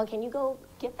 oh, can you go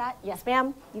get that? Yes,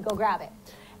 ma'am, you go grab it.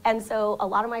 And so a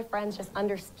lot of my friends just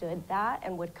understood that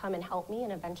and would come and help me,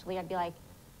 and eventually I'd be like,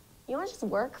 you wanna just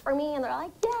work for me? And they're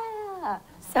like, yeah.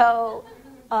 So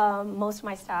most of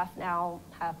my staff now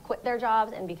have quit their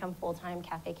jobs and become full-time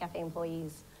Café Cà Phê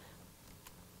employees.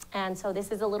 And so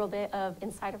this is a little bit of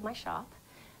inside of my shop.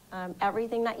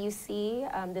 Everything that you see,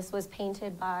 this was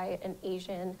painted by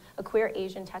a queer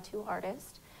Asian tattoo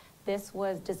artist. This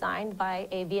was designed by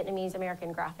a Vietnamese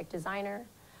American graphic designer.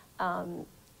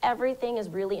 Everything is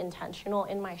really intentional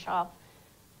in my shop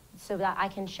so that I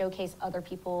can showcase other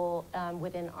people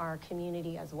within our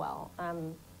community as well.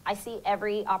 I see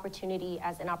every opportunity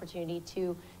as an opportunity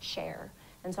to share.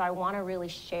 And so I want to really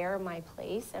share my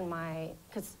place and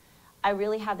because I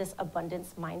really have this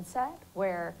abundance mindset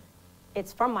where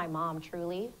it's from my mom,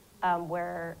 truly,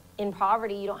 where in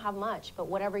poverty you don't have much, but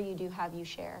whatever you do have, you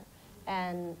share.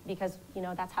 And because, you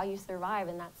know, that's how you survive,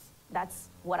 and that's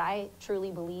what I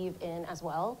truly believe in as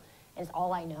well, and it's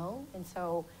all I know. And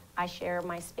so I share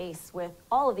my space with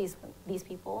all of these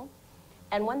people.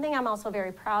 And one thing I'm also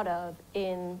very proud of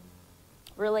in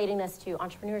relating this to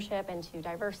entrepreneurship and to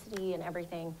diversity and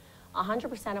everything,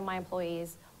 100% of my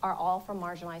employees are all from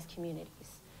marginalized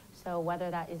communities. So whether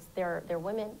that is they're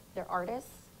women, they're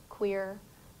artists, queer,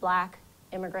 Black,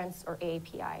 immigrants, or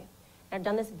AAPI. And I've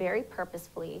done this very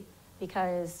purposefully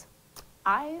because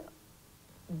I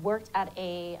worked at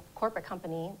a corporate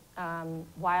company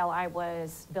while I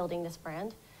was building this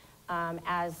brand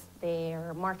as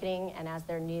their marketing and as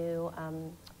their new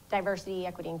diversity,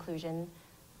 equity, inclusion.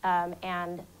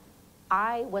 And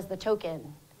I was the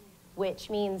token, which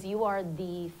means you are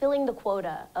filling the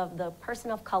quota of the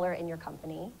person of color in your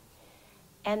company.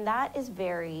 And that is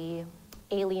very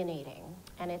alienating,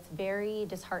 and it's very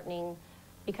disheartening,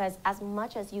 because as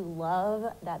much as you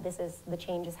love that the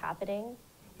change is happening,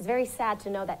 it's very sad to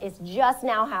know that it's just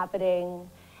now happening,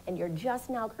 and you're just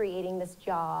now creating this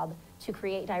job to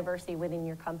create diversity within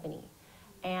your company.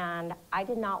 And I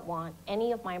did not want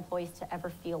any of my employees to ever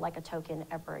feel like a token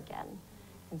ever again.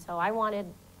 And so I wanted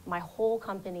my whole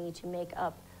company to make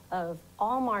up of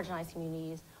all marginalized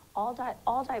communities, all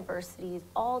diversities,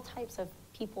 all types of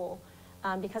people,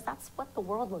 because that's what the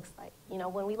world looks like. You know,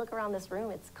 when we look around this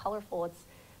room, it's colorful, it's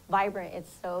vibrant,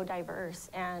 it's so diverse,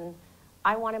 and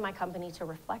I wanted my company to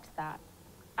reflect that.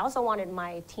 I also wanted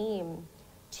my team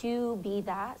to be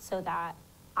that, so that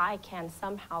I can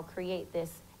somehow create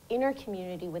this inner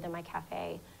community within my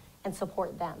cafe and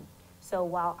support them. So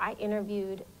while I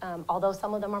interviewed, although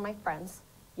some of them are my friends,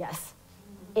 yes,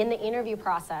 in the interview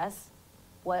process,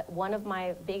 one of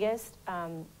my biggest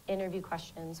interview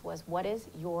questions was, what is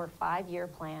your 5-year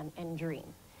plan and dream?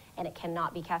 And it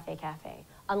cannot be Café Cà Phê,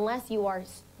 unless you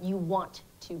want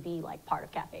to be like part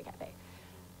of Café Cà Phê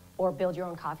or build your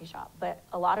own coffee shop. But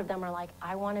a lot of them are like,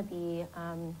 I want to be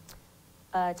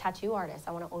a tattoo artist.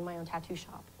 I want to own my own tattoo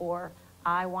shop. Or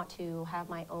I want to have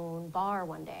my own bar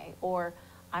one day. Or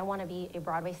I want to be a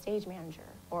Broadway stage manager.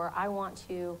 Or I want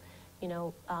to, you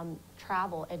know,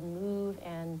 travel and move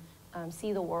and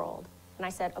see the world. And I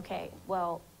said, okay,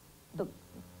 well,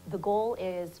 the goal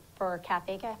is for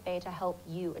Café Cà Phê to help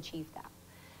you achieve that.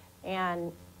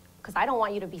 And because I don't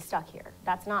want you to be stuck here.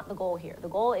 That's not the goal here. The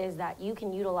goal is that you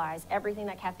can utilize everything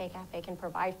that Café Cà Phê can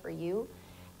provide for you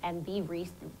and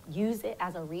use it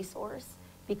as a resource,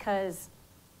 because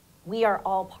we are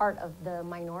all part of the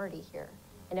minority here.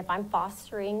 And if I'm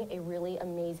fostering a really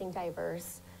amazing,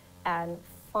 diverse, and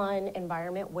fun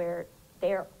environment where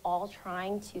they're all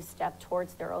trying to step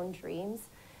towards their own dreams,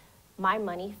 my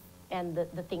money and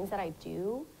the things that I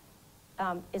do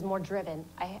is more driven.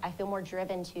 I feel more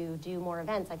driven to do more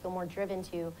events. I feel more driven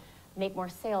to make more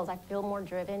sales. I feel more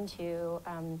driven to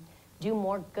do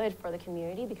more good for the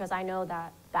community, because I know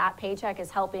that that paycheck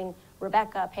is helping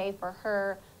Rebecca pay for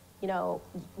her, you know,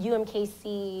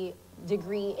 UMKC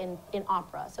degree in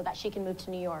opera so that she can move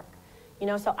to New York. You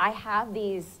know, so I have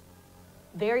these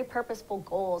very purposeful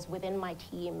goals within my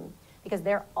team, because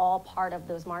they're all part of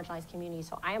those marginalized communities.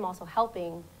 So I am also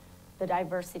helping the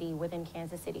diversity within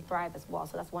Kansas City thrive as well.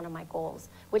 So that's one of my goals,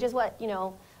 which is what, you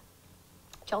know,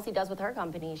 Chelsea does with her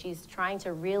company. She's trying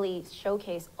to really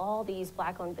showcase all these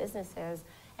Black-owned businesses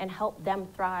and help them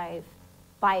thrive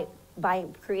by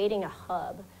creating a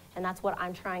hub. And that's what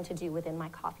I'm trying to do within my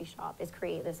coffee shop, is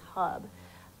create this hub.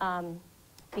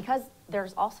 Because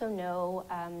there's also no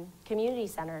community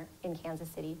center in Kansas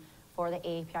City for the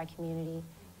AAPI community.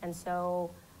 And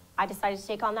so I decided to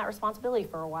take on that responsibility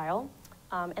for a while,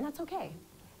 and that's okay.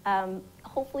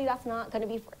 Hopefully that's not gonna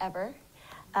be forever,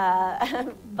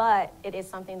 but it is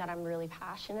something that I'm really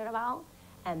passionate about,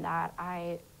 and that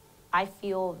I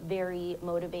feel very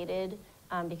motivated,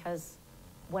 because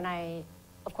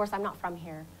of course I'm not from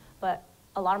here, but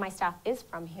a lot of my staff is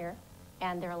from here.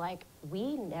 And they're like,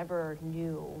 we never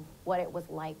knew what it was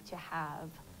like to have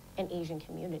an Asian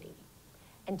community.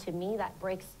 And to me, that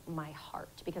breaks my heart,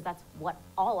 because that's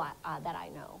that I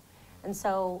know. And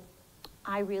so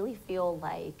I really feel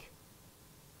like,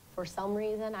 for some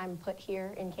reason, I'm put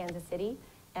here in Kansas City.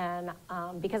 And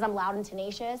because I'm loud and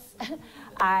tenacious,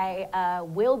 I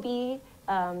will be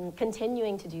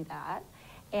continuing to do that.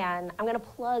 And I'm gonna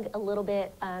plug a little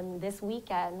bit. This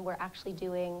weekend, we're actually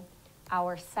doing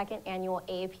our 2nd annual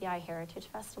AAPI Heritage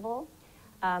Festival.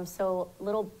 So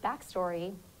little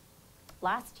backstory,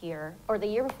 last year, or the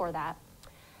year before that,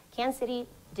 Kansas City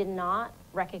did not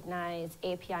recognize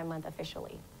AAPI month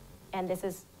officially. And this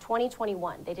is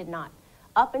 2021, they did not,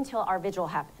 up until our vigil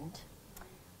happened.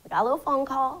 We got a little phone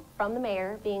call from the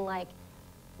mayor being like,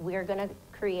 we're gonna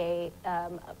create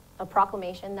a a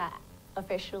proclamation that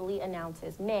officially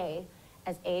announces May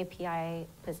as AAPI,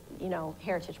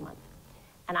 Heritage Month.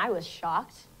 And I was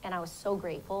shocked, and I was so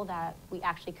grateful that we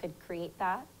actually could create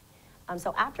that.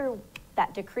 So after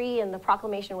that decree and the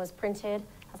proclamation was printed,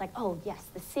 I was like, oh yes,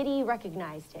 the city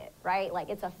recognized it, right? Like,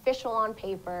 it's official on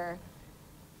paper,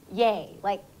 yay,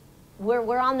 like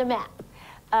we're on the map.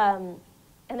 And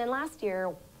then last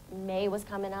year, May was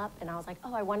coming up, and I was like,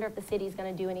 oh, I wonder if the city's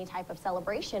gonna do any type of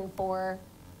celebration for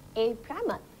AAPI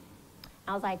month.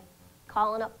 I was like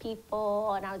calling up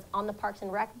people, and I was on the Parks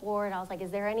and Rec board. I was like, is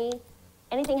there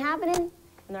anything happening?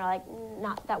 And they're like,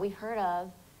 not that we've heard of.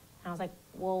 And I was like,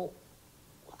 well,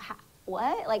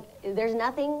 what? Like, there's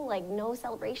nothing, like no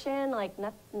celebration, like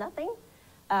nothing?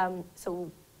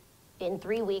 So in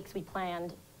 3 weeks, we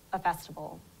planned a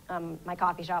festival, my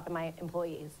coffee shop and my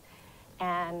employees.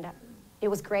 And it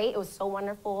was great, it was so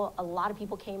wonderful. A lot of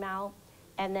people came out.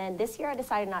 And then this year I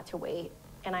decided not to wait.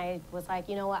 And I was like,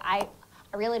 you know what, I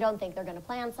really don't think they're gonna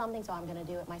plan something, so I'm gonna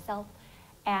do it myself.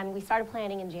 And we started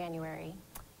planning in January.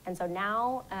 And so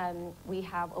now we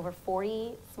have over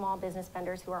 40 small business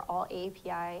vendors who are all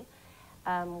AAPI.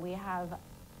 We have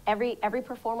every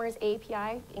performer is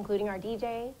AAPI, including our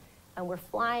DJ. And we're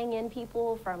flying in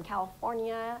people from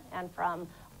California and from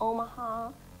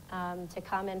Omaha to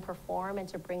come and perform and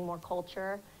to bring more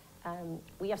culture.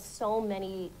 We have so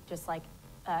many, just like,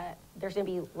 there's gonna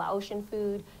be Laotian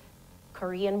food,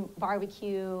 Korean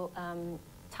barbecue,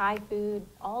 Thai food,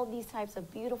 all of these types of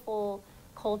beautiful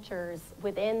cultures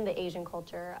within the Asian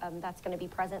culture that's gonna be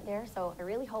present there. So I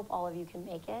really hope all of you can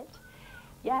make it.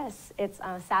 Yes, it's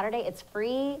Saturday, it's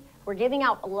free. We're giving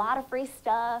out a lot of free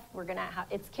stuff.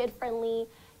 It's kid-friendly,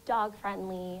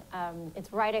 dog-friendly.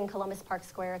 It's right in Columbus Park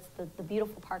Square. It's the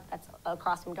beautiful park that's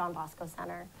across from Don Bosco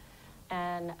Center.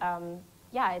 And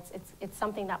yeah, it's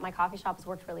something that my coffee shop has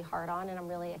worked really hard on, and I'm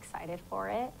really excited for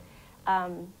it.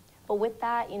 But with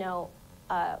that,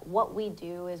 what we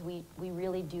do is we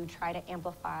really do try to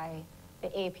amplify the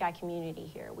AAPI community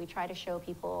here. We try to show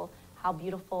people how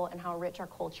beautiful and how rich our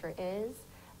culture is,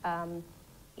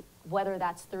 whether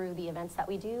that's through the events that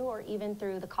we do or even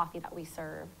through the coffee that we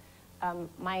serve.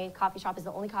 My coffee shop is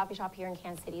the only coffee shop here in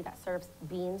Kansas City that serves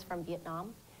beans from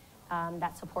Vietnam,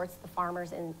 that supports the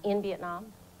farmers in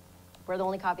Vietnam. We're the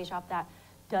only coffee shop that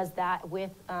does that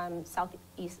with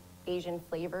Southeast Asian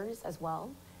flavors as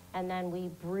well. And then we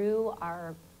brew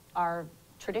our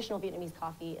traditional Vietnamese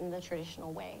coffee in the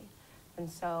traditional way. And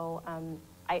so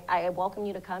I welcome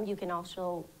you to come. You can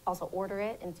also order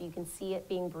it, and so you can see it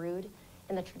being brewed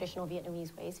in the traditional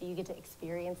Vietnamese way. So you get to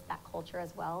experience that culture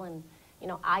as well. And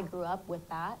I grew up with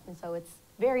that, and so it's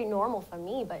very normal for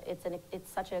me. But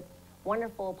it's such a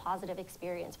wonderful, positive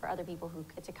experience for other people who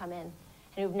get to come in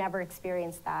and who've never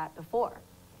experienced that before.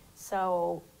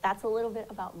 So that's a little bit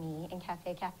about me and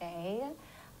Café Cà Phê.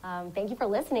 Thank you for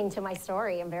listening to my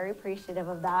story. I'm very appreciative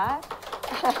of that.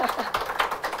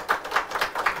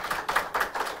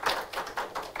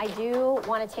 I do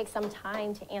want to take some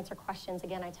time to answer questions.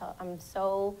 Again, I'm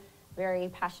so very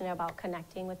passionate about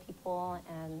connecting with people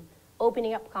and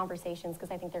opening up conversations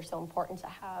because I think they're so important to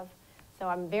have. So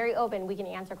I'm very open. We can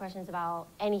answer questions about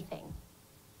anything.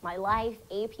 My life,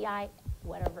 API,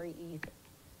 whatever you think.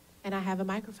 And I have a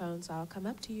microphone, so I'll come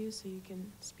up to you so you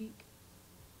can speak.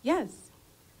 Yes.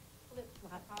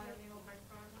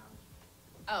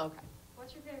 Oh, okay.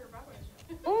 What's your favorite Broadway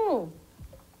show?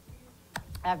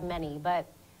 I have many, but...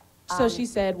 So she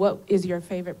said, what is your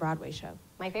favorite Broadway show?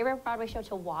 My favorite Broadway show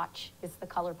to watch is The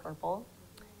Color Purple.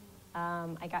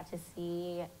 I got to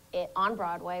see it on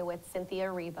Broadway with Cynthia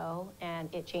Erivo,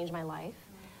 and it changed my life.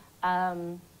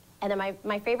 And then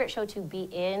my favorite show to be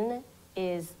in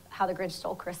is How the Grinch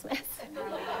Stole Christmas.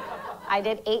 I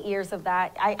did 8 years of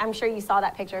that. I'm sure you saw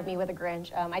that picture of me with a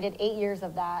Grinch. I did 8 years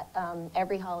of that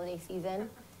every holiday season.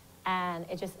 And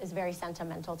it just is very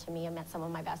sentimental to me. I met some of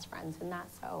my best friends in that,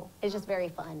 so it's just very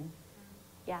fun.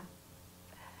 Yeah.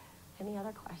 Any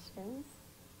other questions?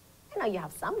 I know you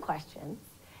have some questions.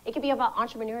 It could be about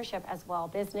entrepreneurship as well,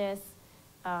 business,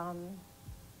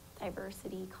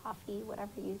 diversity, coffee, whatever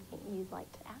you think you'd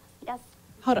like to ask. Yes?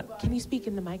 Hold on, can you speak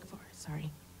in the mic for us?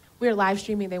 Sorry. We're live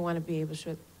streaming, they want to be able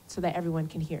to, so that everyone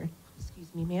can hear.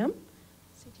 Excuse me, ma'am.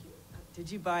 Sit here.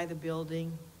 Did you buy the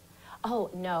building?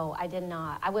 Oh, no, I did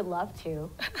not. I would love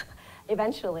to,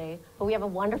 eventually. But we have a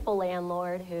wonderful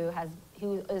landlord who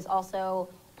is also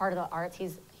part of the arts. He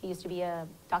used to be a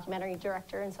documentary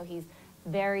director, and so he's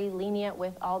very lenient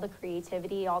with all the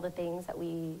creativity, all the things that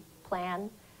we plan.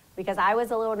 Because I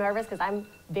was a little nervous because I'm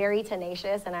very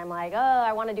tenacious, and I'm like, oh,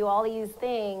 I want to do all these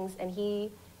things. And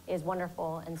he is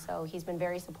wonderful, and so he's been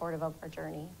very supportive of our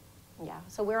journey. Yeah,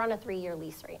 so we're on a 3-year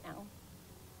lease right now.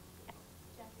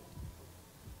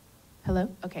 Hello?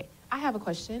 Okay. I have a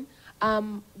question.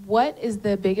 What is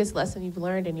the biggest lesson you've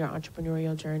learned in your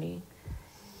entrepreneurial journey?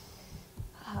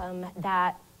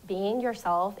 That being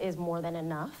yourself is more than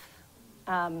enough.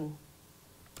 I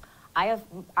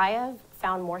have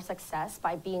found more success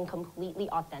by being completely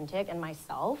authentic and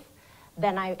myself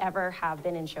than I ever have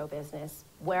been in show business,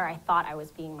 where I thought I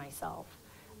was being myself.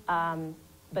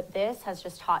 But this has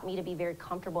just taught me to be very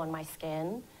comfortable in my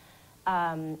skin,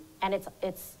 and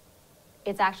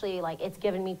it's actually like it's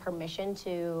given me permission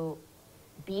to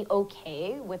be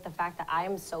okay with the fact that I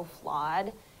am so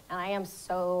flawed and I am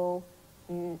so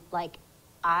like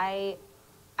I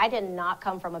did not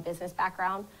come from a business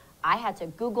background. I had to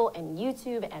Google and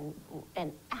YouTube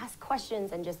and ask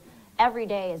questions, and just every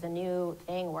day is a new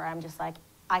thing where I'm just like,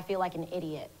 I feel like an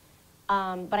idiot.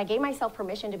 But I gave myself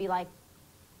permission to be like,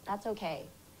 that's okay.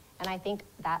 And I think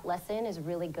that lesson is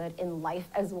really good in life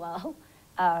as well.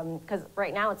 Because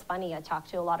right now it's funny, I talk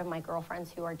to a lot of my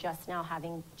girlfriends who are just now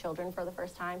having children for the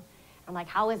first time. I'm like,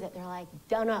 how is it? They're like,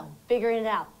 don't know, figuring it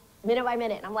out, minute by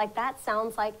minute. And I'm like, that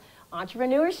sounds like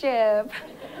entrepreneurship.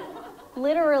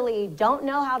 Literally, don't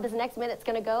know how this next minute's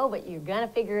gonna go, but you're gonna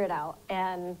figure it out.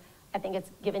 And I think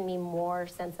it's given me more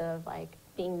sense of like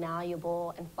being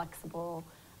malleable and flexible.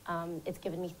 It's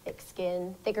given me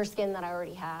thicker skin than I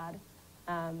already had.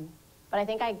 But I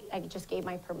think I just gave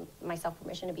myself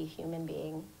permission to be a human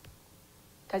being,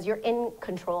 because you're in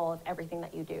control of everything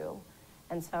that you do.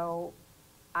 And so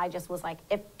I just was like,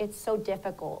 if it's so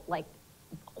difficult, like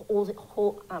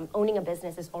owning a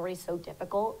business is already so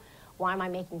difficult, why am I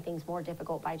making things more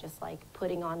difficult by just like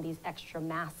putting on these extra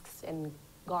masks and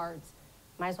guards?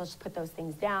 Might as well just put those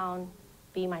things down,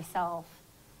 be myself,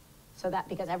 so that,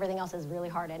 because everything else is really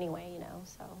hard anyway, you know,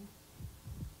 so.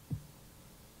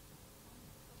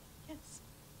 Yes.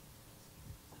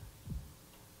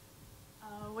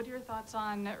 What are your thoughts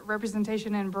on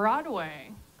representation in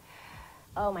Broadway?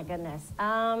 Oh my goodness.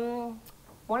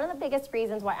 One of the biggest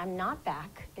reasons why I'm not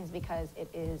back is because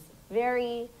it's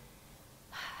very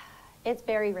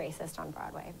racist on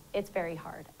Broadway. It's very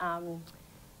hard.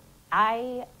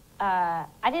 I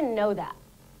didn't know that,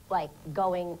 like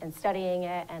going and studying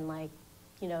it and like,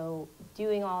 you know,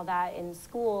 doing all that in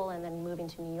school and then moving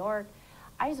to New York.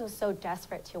 I just was so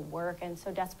desperate to work and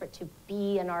so desperate to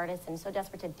be an artist and so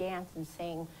desperate to dance and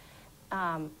sing.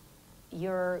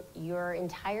 Your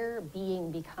entire being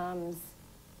becomes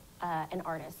an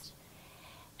artist.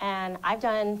 And I've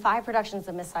done 5 productions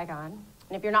of Miss Saigon.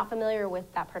 And if you're not familiar with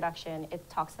that production, it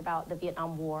talks about the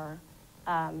Vietnam War.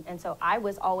 And so I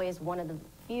was always one of the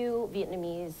few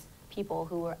Vietnamese people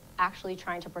who were actually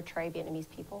trying to portray Vietnamese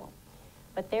people.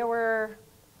 But there were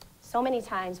so many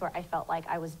times where I felt like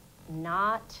I was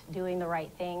not doing the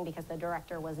right thing because the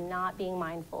director was not being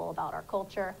mindful about our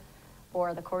culture,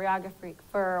 or the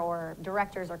choreographer or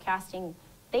directors or casting.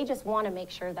 They just want to make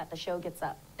sure that the show gets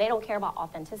up. They don't care about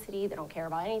authenticity. They don't care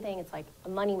about anything. It's like a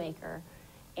moneymaker.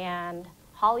 And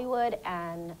Hollywood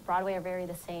and Broadway are very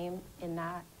the same in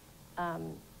that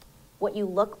what you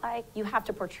look like, you have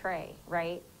to portray,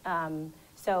 right?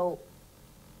 So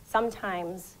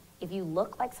sometimes if you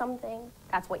look like something,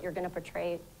 that's what you're going to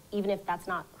portray, even if that's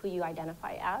not who you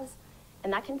identify as.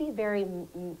 And that can be very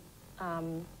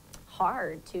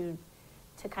hard to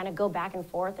kind of go back and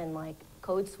forth and like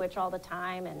code switch all the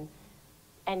time,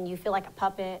 and you feel like a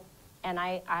puppet. And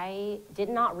I did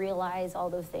not realize all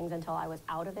those things until I was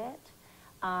out of it.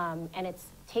 And it's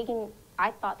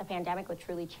I thought the pandemic would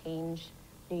truly change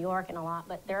New York and a lot,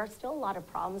 but there are still a lot of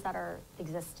problems that are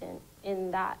existent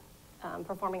in that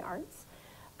performing arts.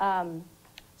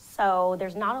 So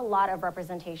there's not a lot of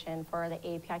representation for the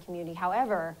API community.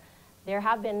 However, there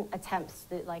have been attempts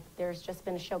that, like, there's just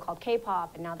been a show called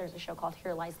K-pop, and now there's a show called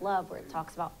Here Lies Love, where it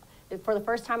talks about, for the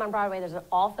first time on Broadway, there's an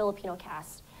all-Filipino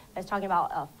cast that's talking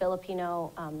about a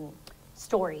Filipino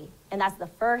story, and that's the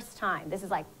first time. This is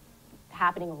like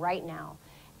happening right now.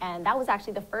 And that was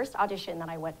actually the first audition that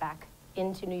I went back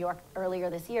into New York earlier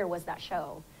this year, was that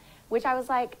show, which I was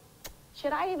like,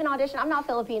 should I even audition? I'm not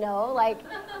Filipino, like,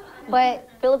 but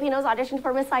Filipinos auditioned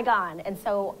for Miss Saigon. And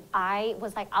so I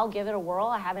was like, I'll give it a whirl.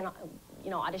 I haven't,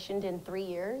 auditioned in 3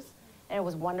 years, and it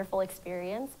was a wonderful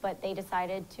experience, but they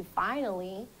decided to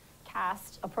finally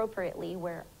cast appropriately,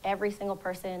 where every single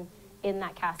person in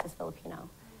that cast is Filipino.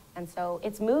 And so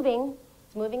it's moving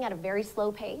at a very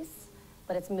slow pace,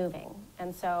 but it's moving.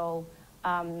 And so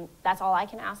that's all I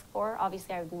can ask for.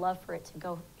 Obviously, I would love for it to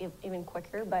go even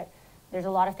quicker, but there's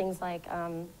a lot of things like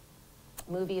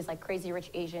movies like Crazy Rich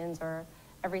Asians or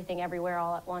Everything Everywhere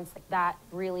All at Once. Like, that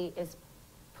really is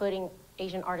putting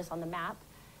Asian artists on the map.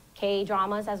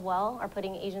 K-dramas as well are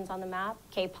putting Asians on the map.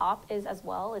 K-pop is as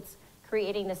well. It's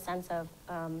creating this sense of,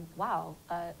 wow,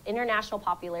 international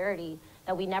popularity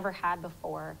that we never had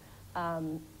before,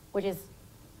 which is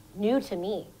new to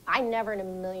me. I never in a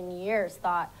million years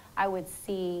thought I would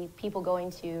see people going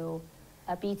to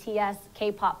a BTS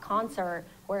K-pop concert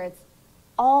where it's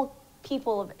all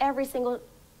people of every single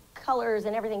colors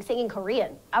and everything singing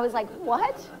Korean. I was like,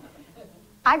 what?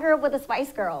 I grew up with the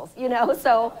Spice Girls, you know,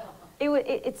 so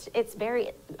it's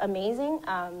very amazing.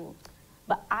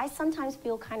 But I sometimes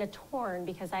feel kind of torn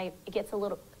because it gets a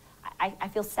little, I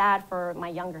feel sad for my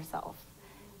younger self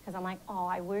because I'm like, oh,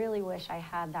 I really wish I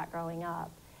had that growing up.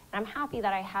 And I'm happy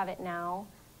that I have it now,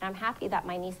 and I'm happy that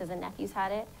my nieces and nephews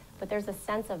had it, but there's a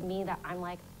sense of me that I'm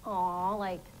like, oh,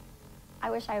 like,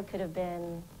 I wish I could have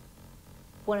been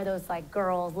one of those like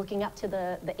girls looking up to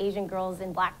the Asian girls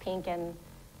in Blackpink and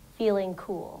feeling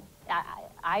cool.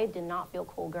 I did not feel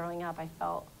cool growing up. I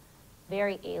felt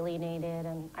very alienated,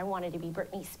 and I wanted to be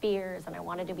Britney Spears, and I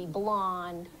wanted to be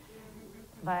blonde,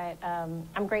 but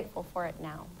I'm grateful for it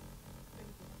now.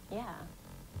 Yeah.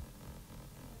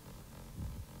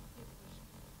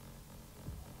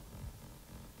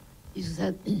 You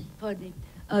said, pardon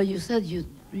me, you said your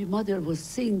mother was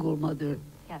single mother.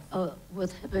 Yes.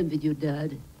 What happened with your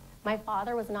dad? My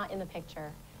father was not in the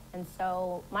picture. And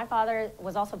so my father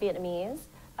was also Vietnamese,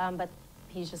 but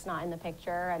he's just not in the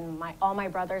picture. And all my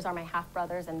brothers are my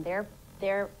half-brothers, and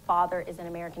their father is an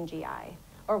American GI,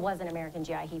 or was an American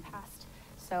GI, he passed.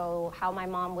 So how my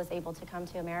mom was able to come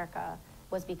to America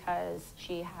was because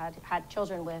she had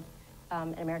children with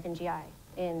an American GI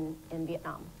in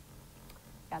Vietnam.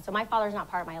 Yeah, so my father's not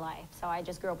part of my life, so I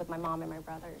just grew up with my mom and my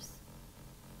brothers.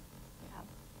 Yeah.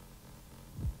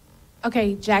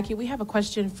 Okay, Jackie, we have a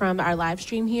question from our live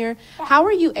stream here. Yeah. How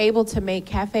are you able to make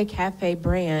Café Cà Phê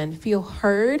brand feel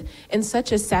heard in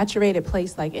such a saturated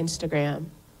place like Instagram?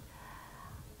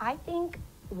 I think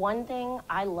one thing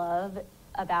I love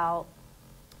about,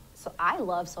 so I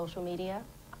love social media,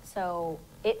 so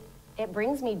it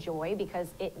brings me joy because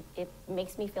it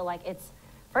makes me feel like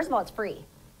first of all, it's free.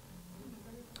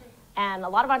 And a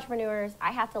lot of entrepreneurs,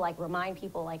 I have to like remind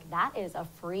people like that is a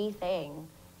free thing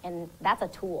and that's a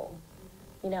tool.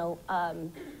 You know,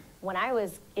 when I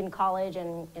was in college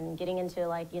and getting into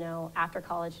like, you know, after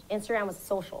college, Instagram was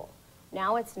social.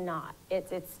 Now it's not.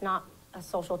 It's not a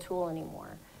social tool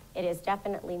anymore. It is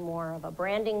definitely more of a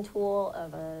branding tool,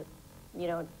 of a, you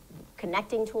know,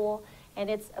 connecting tool, and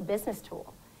it's a business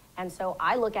tool. And so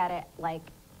I look at it like,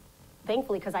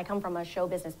 thankfully, because I come from a show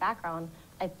business background,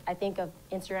 I think of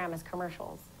Instagram as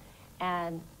commercials.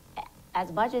 And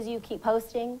as much as you keep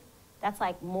posting, that's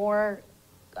like more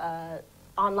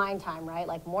online time, right?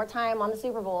 Like more time on the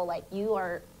Super Bowl, like you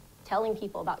are telling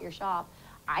people about your shop.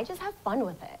 I just have fun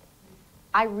with it.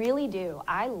 I really do.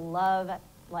 I love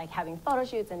like having photo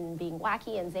shoots and being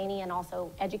wacky and zany and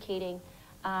also educating.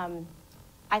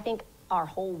 I think our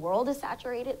whole world is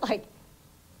saturated. Like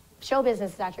show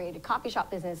business is saturated, coffee shop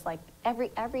business, like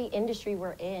every industry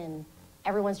we're in,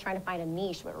 everyone's trying to find a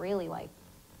niche, but really like,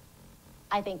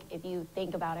 I think if you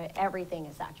think about it, everything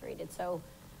is saturated. So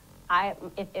my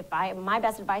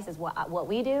best advice is what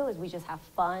we do is we just have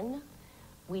fun.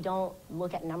 We don't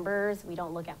look at numbers, we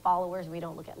don't look at followers, we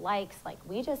don't look at likes. Like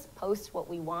we just post what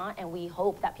we want and we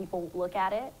hope that people look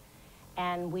at it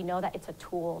and we know that it's a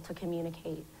tool to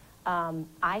communicate.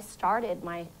 I started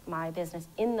my business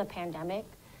in the pandemic,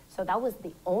 so that was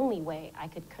the only way I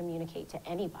could communicate to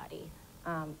anybody.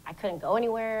 I couldn't go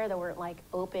anywhere, there weren't like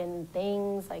open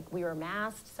things, like we were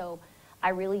masked, so I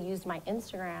really used my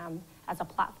Instagram as a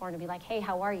platform to be like, hey,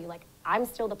 how are you? Like, I'm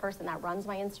still the person that runs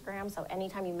my Instagram, so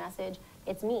anytime you message,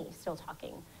 it's me still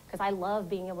talking. Because I love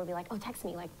being able to be like, oh, text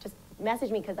me, like, just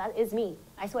message me, because that is me,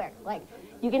 I swear. Like,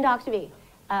 you can talk to me.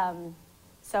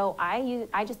 So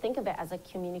I just think of it as a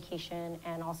communication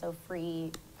and also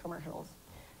free commercials.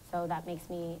 So that makes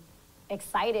me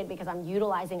excited because I'm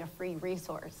utilizing a free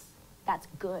resource that's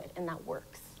good and that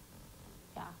works.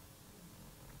 Yeah.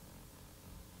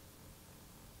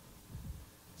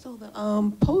 So the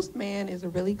Postman is a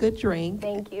really good drink.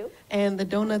 Thank you. And the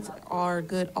donuts are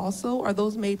good also. Are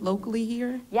those made locally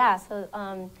here? Yeah,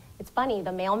 so it's funny,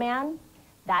 the mailman,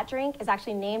 that drink is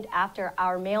actually named after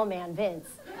our mailman, Vince.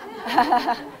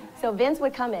 So Vince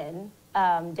would come in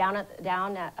down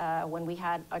at when we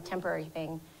had a temporary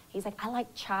thing. He's like, I like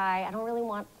chai. I don't really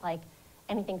want like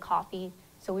anything coffee.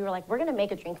 So we were like, we're gonna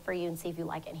make a drink for you and see if you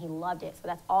like it. And he loved it. So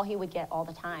that's all he would get all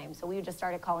the time. So we just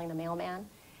started calling the mailman.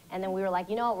 And then we were like,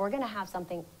 you know what, we're gonna have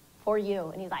something for you.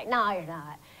 And he's like, no, you're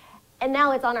not. And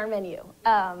now it's on our menu.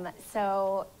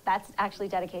 So that's actually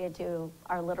dedicated to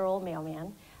our literal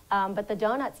mailman. But the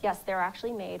donuts, yes, they're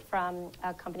actually made from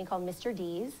a company called Mr.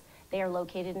 D's. They are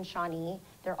located in Shawnee.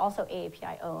 They're also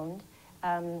AAPI owned.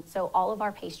 So all of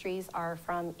our pastries are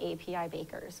from AAPI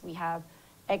bakers. We have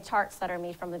egg tarts that are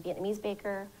made from a Vietnamese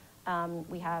baker.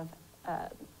 We have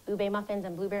ube muffins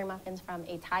and blueberry muffins from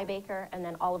a Thai baker, and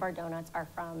then all of our donuts are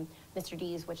from Mr.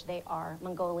 D's, which they are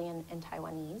Mongolian and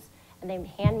Taiwanese. And they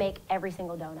hand make every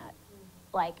single donut,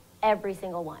 like every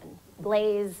single one.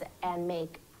 Glaze and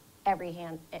make every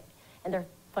and they're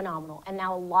phenomenal. And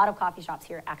now a lot of coffee shops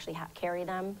here actually carry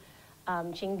them.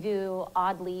 Chingu,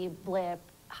 Oddly, Blip,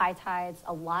 High Tides,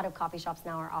 a lot of coffee shops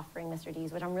now are offering Mr.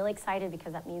 D's, which I'm really excited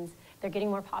because that means they're getting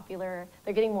more popular,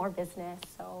 they're getting more business,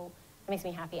 so it makes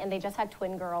me happy. And they just had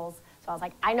twin girls, so I was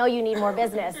like, I know you need more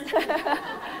business.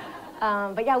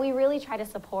 But yeah, we really try to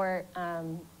support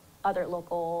other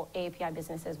local AAPI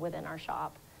businesses within our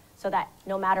shop so that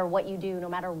no matter what you do, no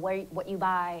matter what you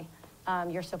buy,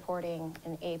 you're supporting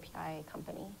an AAPI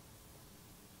company.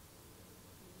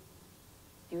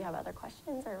 Do you have other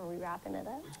questions, or are we wrapping it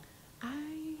up?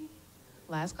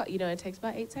 Last call. You know, it takes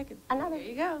about 8 seconds. Another. There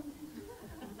you go.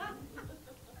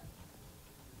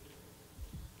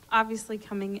 Obviously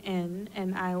coming in,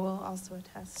 and I will also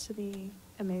attest to the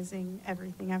amazing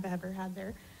everything I've ever had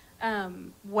there.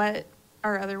 What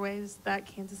are other ways that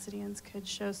Kansas Cityans could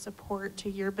show support to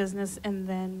your business? And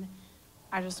then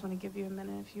I just want to give you a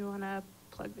minute if you want to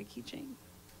plug the keychain.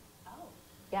 Oh,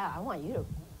 yeah, I want you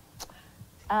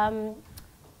to.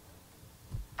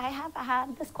 I have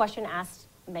had this question asked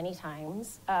many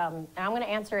times, and I'm going to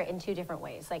answer it in 2 different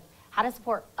ways. Like, how to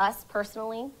support us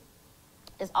personally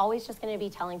is always just going to be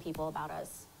telling people about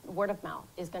us. Word of mouth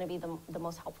is going to be the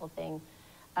most helpful thing,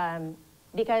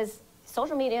 because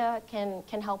social media can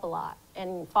help a lot,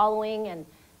 and following and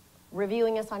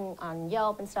reviewing us on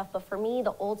Yelp and stuff. But for me,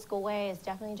 the old school way is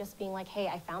definitely just being like, hey,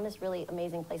 I found this really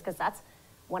amazing place, because that's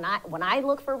when I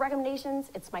look for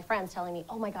recommendations, it's my friends telling me,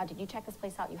 oh my God, did you check this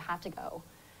place out? You have to go.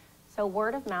 So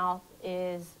word of mouth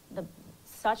is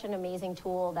such an amazing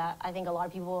tool that I think a lot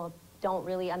of people don't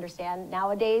really understand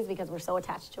nowadays because we're so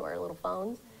attached to our little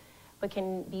phones, but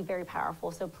can be very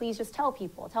powerful. So please just tell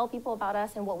people about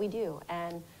us and what we do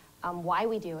and why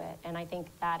we do it. And I think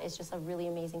that is just a really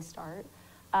amazing start.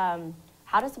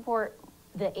 How to support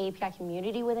the AAPI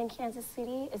community within Kansas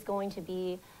City is going to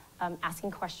be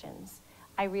asking questions.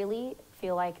 I really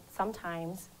feel like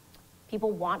sometimes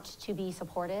people want to be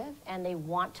supportive and they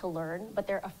want to learn, but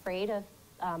they're afraid of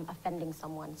offending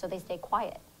someone, so they stay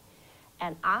quiet.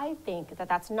 And I think that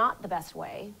that's not the best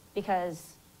way,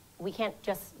 because we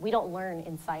don't learn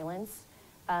in silence.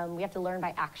 We have to learn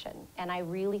by action. And I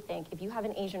really think if you have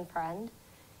an Asian friend,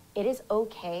 it is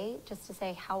okay just to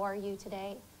say, how are you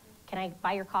today? Can I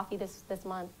buy your coffee this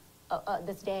month,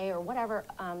 this day, or whatever?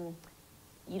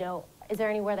 You know, is there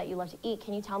anywhere that you love to eat?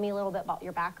 Can you tell me a little bit about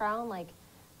your background? Like,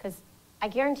 because I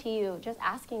guarantee you, just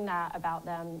asking that about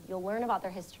them, you'll learn about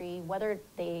their history, whether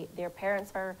their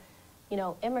parents are, you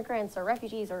know, immigrants or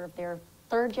refugees, or if they're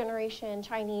 3rd generation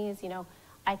Chinese. You know,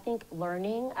 I think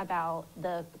learning about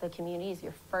the community is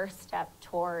your first step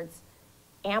towards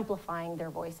amplifying their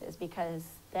voices, because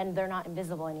then they're not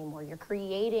invisible anymore. You're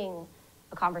creating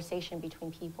a conversation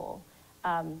between people.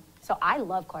 So I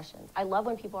love questions. I love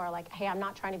when people are like, hey, I'm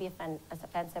not trying to be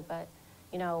offensive, but,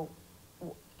 you know,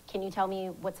 can you tell me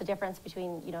what's the difference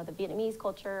between, you know, the Vietnamese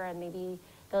culture and maybe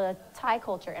the Thai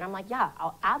culture? And I'm like, yeah,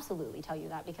 I'll absolutely tell you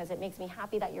that, because it makes me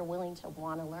happy that you're willing to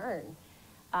want to learn.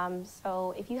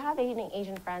 So if you have any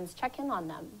Asian friends, check in on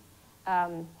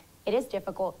them. It is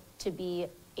difficult to be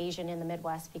Asian in the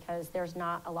Midwest because there's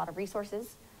not a lot of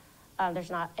resources.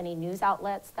 There's not any news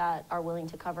outlets that are willing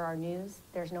to cover our news.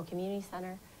 There's no community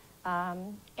center.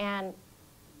 And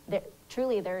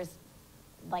truly there's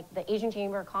like the Asian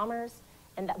Chamber of Commerce,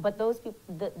 but those people,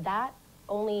 that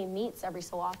only meets every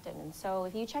so often. And so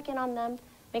if you check in on them,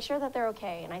 make sure that they're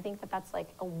okay. And I think that that's like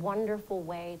a wonderful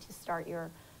way to start your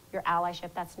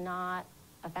allyship. That's not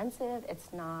offensive,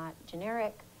 it's not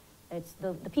generic. It's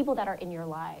the people that are in your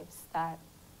lives that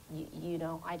you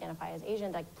know, identify as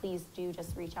Asian, like please do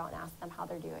just reach out and ask them how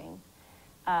they're doing.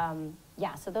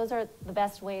 Yeah, so those are the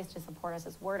best ways to support us,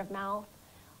 is word of mouth.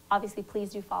 Obviously, please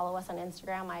do follow us on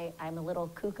Instagram. I'm a little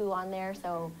cuckoo on there,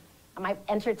 so I might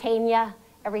entertain you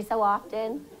every so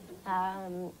often.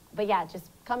 But yeah, just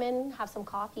come in, have some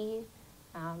coffee.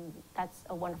 That's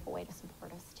a wonderful way to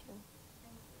support us too.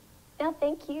 No,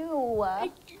 thank you.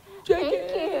 Thank you. Thank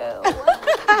you.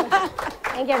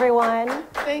 Thank you, everyone.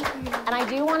 Thank you. And I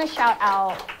do want to shout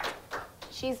out,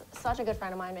 she's such a good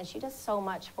friend of mine, and she does so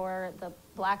much for the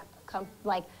Black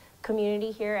community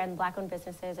here and Black-owned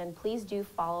businesses. And please do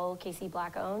follow KC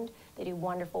Black-owned. They do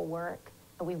wonderful work,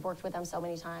 and we've worked with them so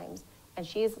many times. And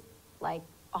she's like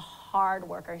a hard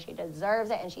worker, and she deserves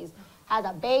it, and she's has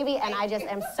a baby, and I just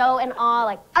am so in awe.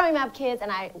 Like, I don't even have kids,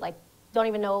 and I like don't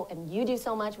even know, and you do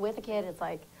so much with a kid. It's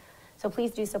like, so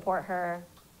please do support her.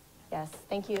 Yes,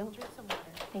 thank you.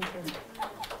 Thank you.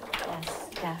 Yes,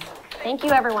 yes. Thank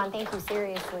you, everyone. Thank you,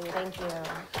 seriously. Thank you.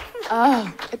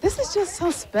 Oh, this is just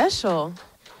so special.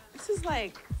 This is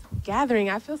like gathering.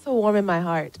 I feel so warm in my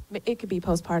heart. It could be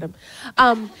postpartum.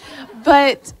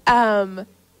 But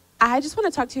I just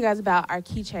want to talk to you guys about our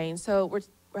keychain. So we're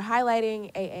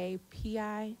highlighting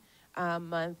AAPI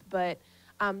month, but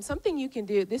something you can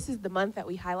do, this is the month that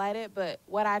we highlight it, but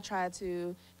what I try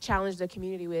to challenge the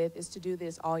community with is to do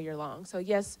this all year long. So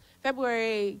yes,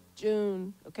 February,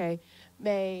 June, okay,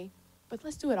 May, but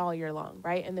let's do it all year long,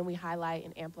 right? And then we highlight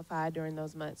and amplify during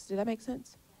those months. Did that make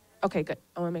sense? Okay, good.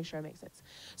 I want to make sure it makes sense.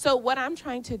 So what I'm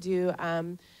trying to do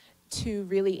to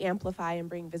really amplify and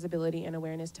bring visibility and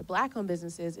awareness to Black-owned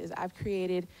businesses is I've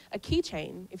created a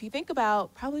keychain. If you think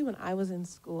about probably when I was in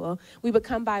school, we would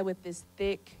come by with this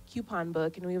thick coupon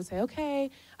book, and we would say, okay,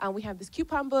 we have this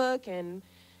coupon book, and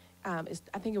I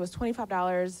think it was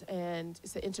 $25, and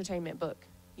it's an entertainment book.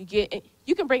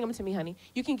 You can bring them to me, honey.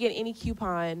 You can get any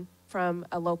coupon from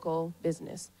a local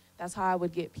business. That's how I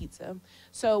would get pizza.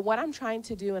 So what I'm trying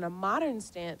to do in a modern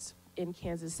stance in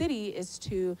Kansas City is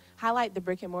to highlight the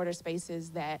brick and mortar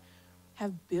spaces that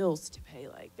have bills to pay,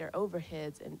 like their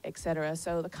overheads and et cetera.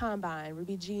 So the Combine,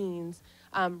 Ruby Jeans,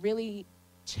 really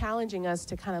challenging us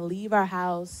to kind of leave our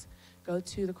house, go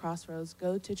to the Crossroads,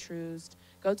 go to Troost,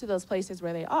 go to those places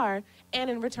where they are, and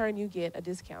in return you get a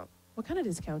discount. What kind of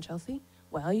discount, Chelsea?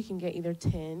 Well, you can get either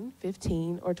 10,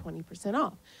 15, or 20%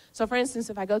 off. So for instance,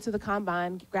 if I go to the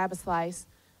Combine, grab a slice,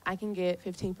 I can get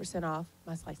 15% off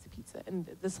my slice of pizza. And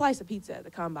the slice of pizza at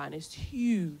the Combine is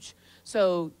huge,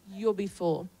 so you'll be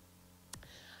full.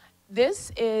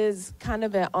 This is kind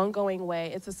of an ongoing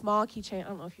way. It's a small keychain. I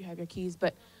don't know if you have your keys,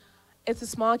 but it's a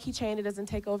small keychain. It doesn't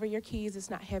take over your keys. It's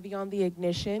not heavy on the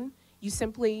ignition. You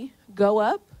simply go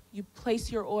up, you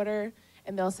place your order,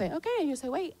 and they'll say, okay, and you say,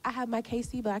 wait, I have my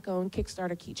KC Black-owned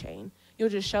Kickstarter keychain. You'll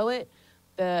just show it.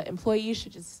 The employee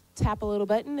should just tap a little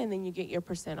button, and then you get your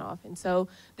 % off. And so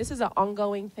this is an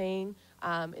ongoing thing.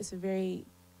 It's a very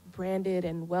branded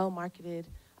and well-marketed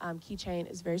keychain.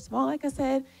 It's very small, like I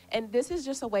said. And this is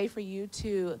just a way for you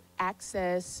to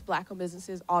access Black-owned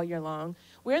businesses all year long.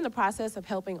 We're in the process of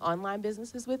helping online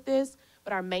businesses with this,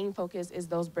 but our main focus is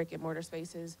those brick-and-mortar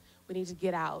spaces. We need to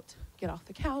get out, get off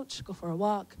the couch, go for a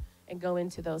walk, and go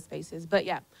into those spaces. But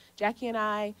yeah, Jackie and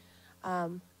I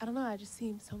don't know, I just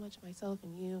see so much of myself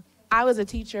in you. I was a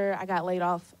teacher. I got laid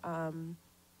off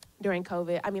during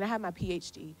COVID. I mean, I had my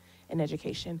PhD in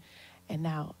education, and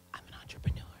now I'm an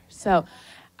entrepreneur. So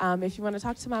if you want to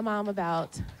talk to my mom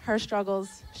about her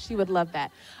struggles, she would love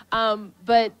that.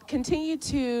 But continue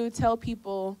to tell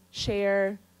people,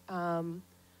 share,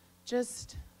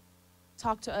 just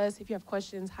talk to us. If you have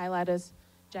questions, highlight us.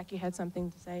 Jackie had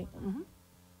something to say. Mm-hmm.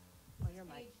 Oh, your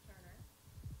mic.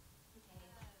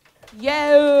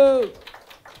 Yo!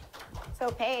 So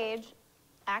Paige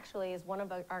actually is one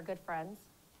of our good friends,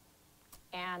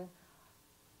 and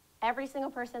every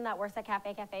single person that works at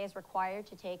Café Cà Phê is required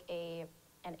to take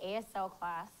an ASL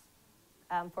class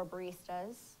for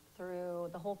baristas through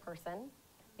the whole person,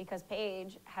 because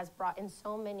Paige has brought in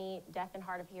so many deaf and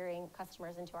hard of hearing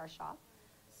customers into our shop.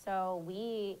 So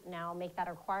we now make that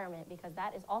a requirement, because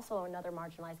that is also another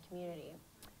marginalized community.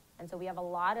 And so we have a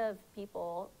lot of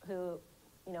people who,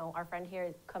 you know, our friend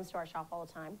here comes to our shop all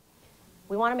the time.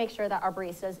 We want to make sure that our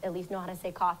baristas at least know how to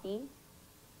say coffee,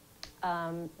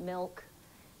 milk,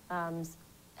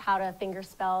 how to finger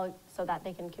spell so that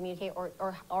they can communicate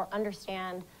or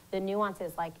understand the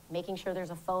nuances, like making sure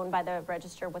there's a phone by the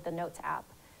register with the Notes app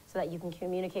so that you can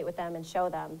communicate with them and show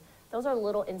them. Those are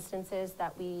little instances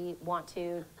that we want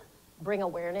to bring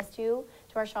awareness to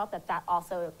our shop, that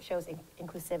also shows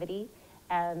inclusivity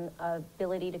and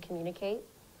ability to communicate.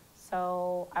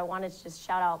 So I wanted to just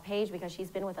shout out Paige, because she's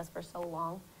been with us for so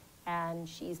long, and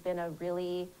she's been a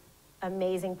really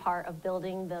amazing part of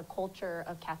building the culture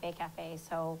of Café Cà Phê.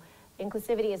 So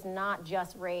inclusivity is not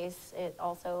just race, it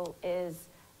also is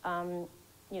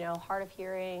you know, hard of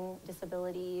hearing,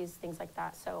 disabilities, things like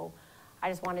that. So I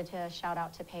just wanted to shout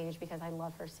out to Paige, because I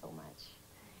love her so much.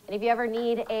 And if you ever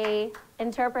need a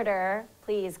interpreter,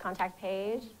 please contact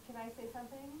Paige. Can I say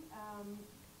something?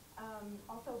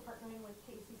 Also partnering with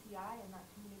KCCI and that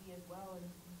community as well, and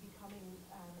becoming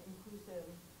inclusive,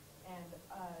 and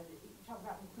talk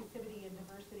about inclusivity and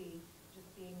diversity, just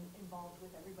being involved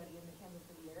with everybody in the Kansas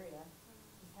City area.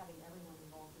 Just having everyone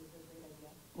involved is a great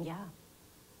idea.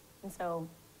 Yeah. And so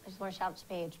I just want to shout out to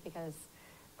Paige, because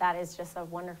that is just a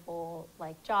wonderful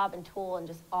like job and tool and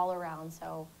just all around.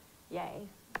 So, yay!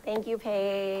 Thank you,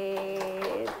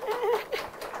 Paige.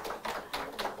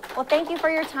 Well, thank you for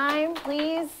your time.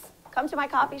 Please come to my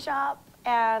coffee shop,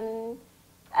 and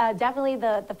definitely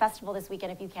the festival this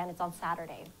weekend if you can. It's on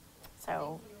Saturday.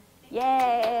 So,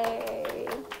 yay!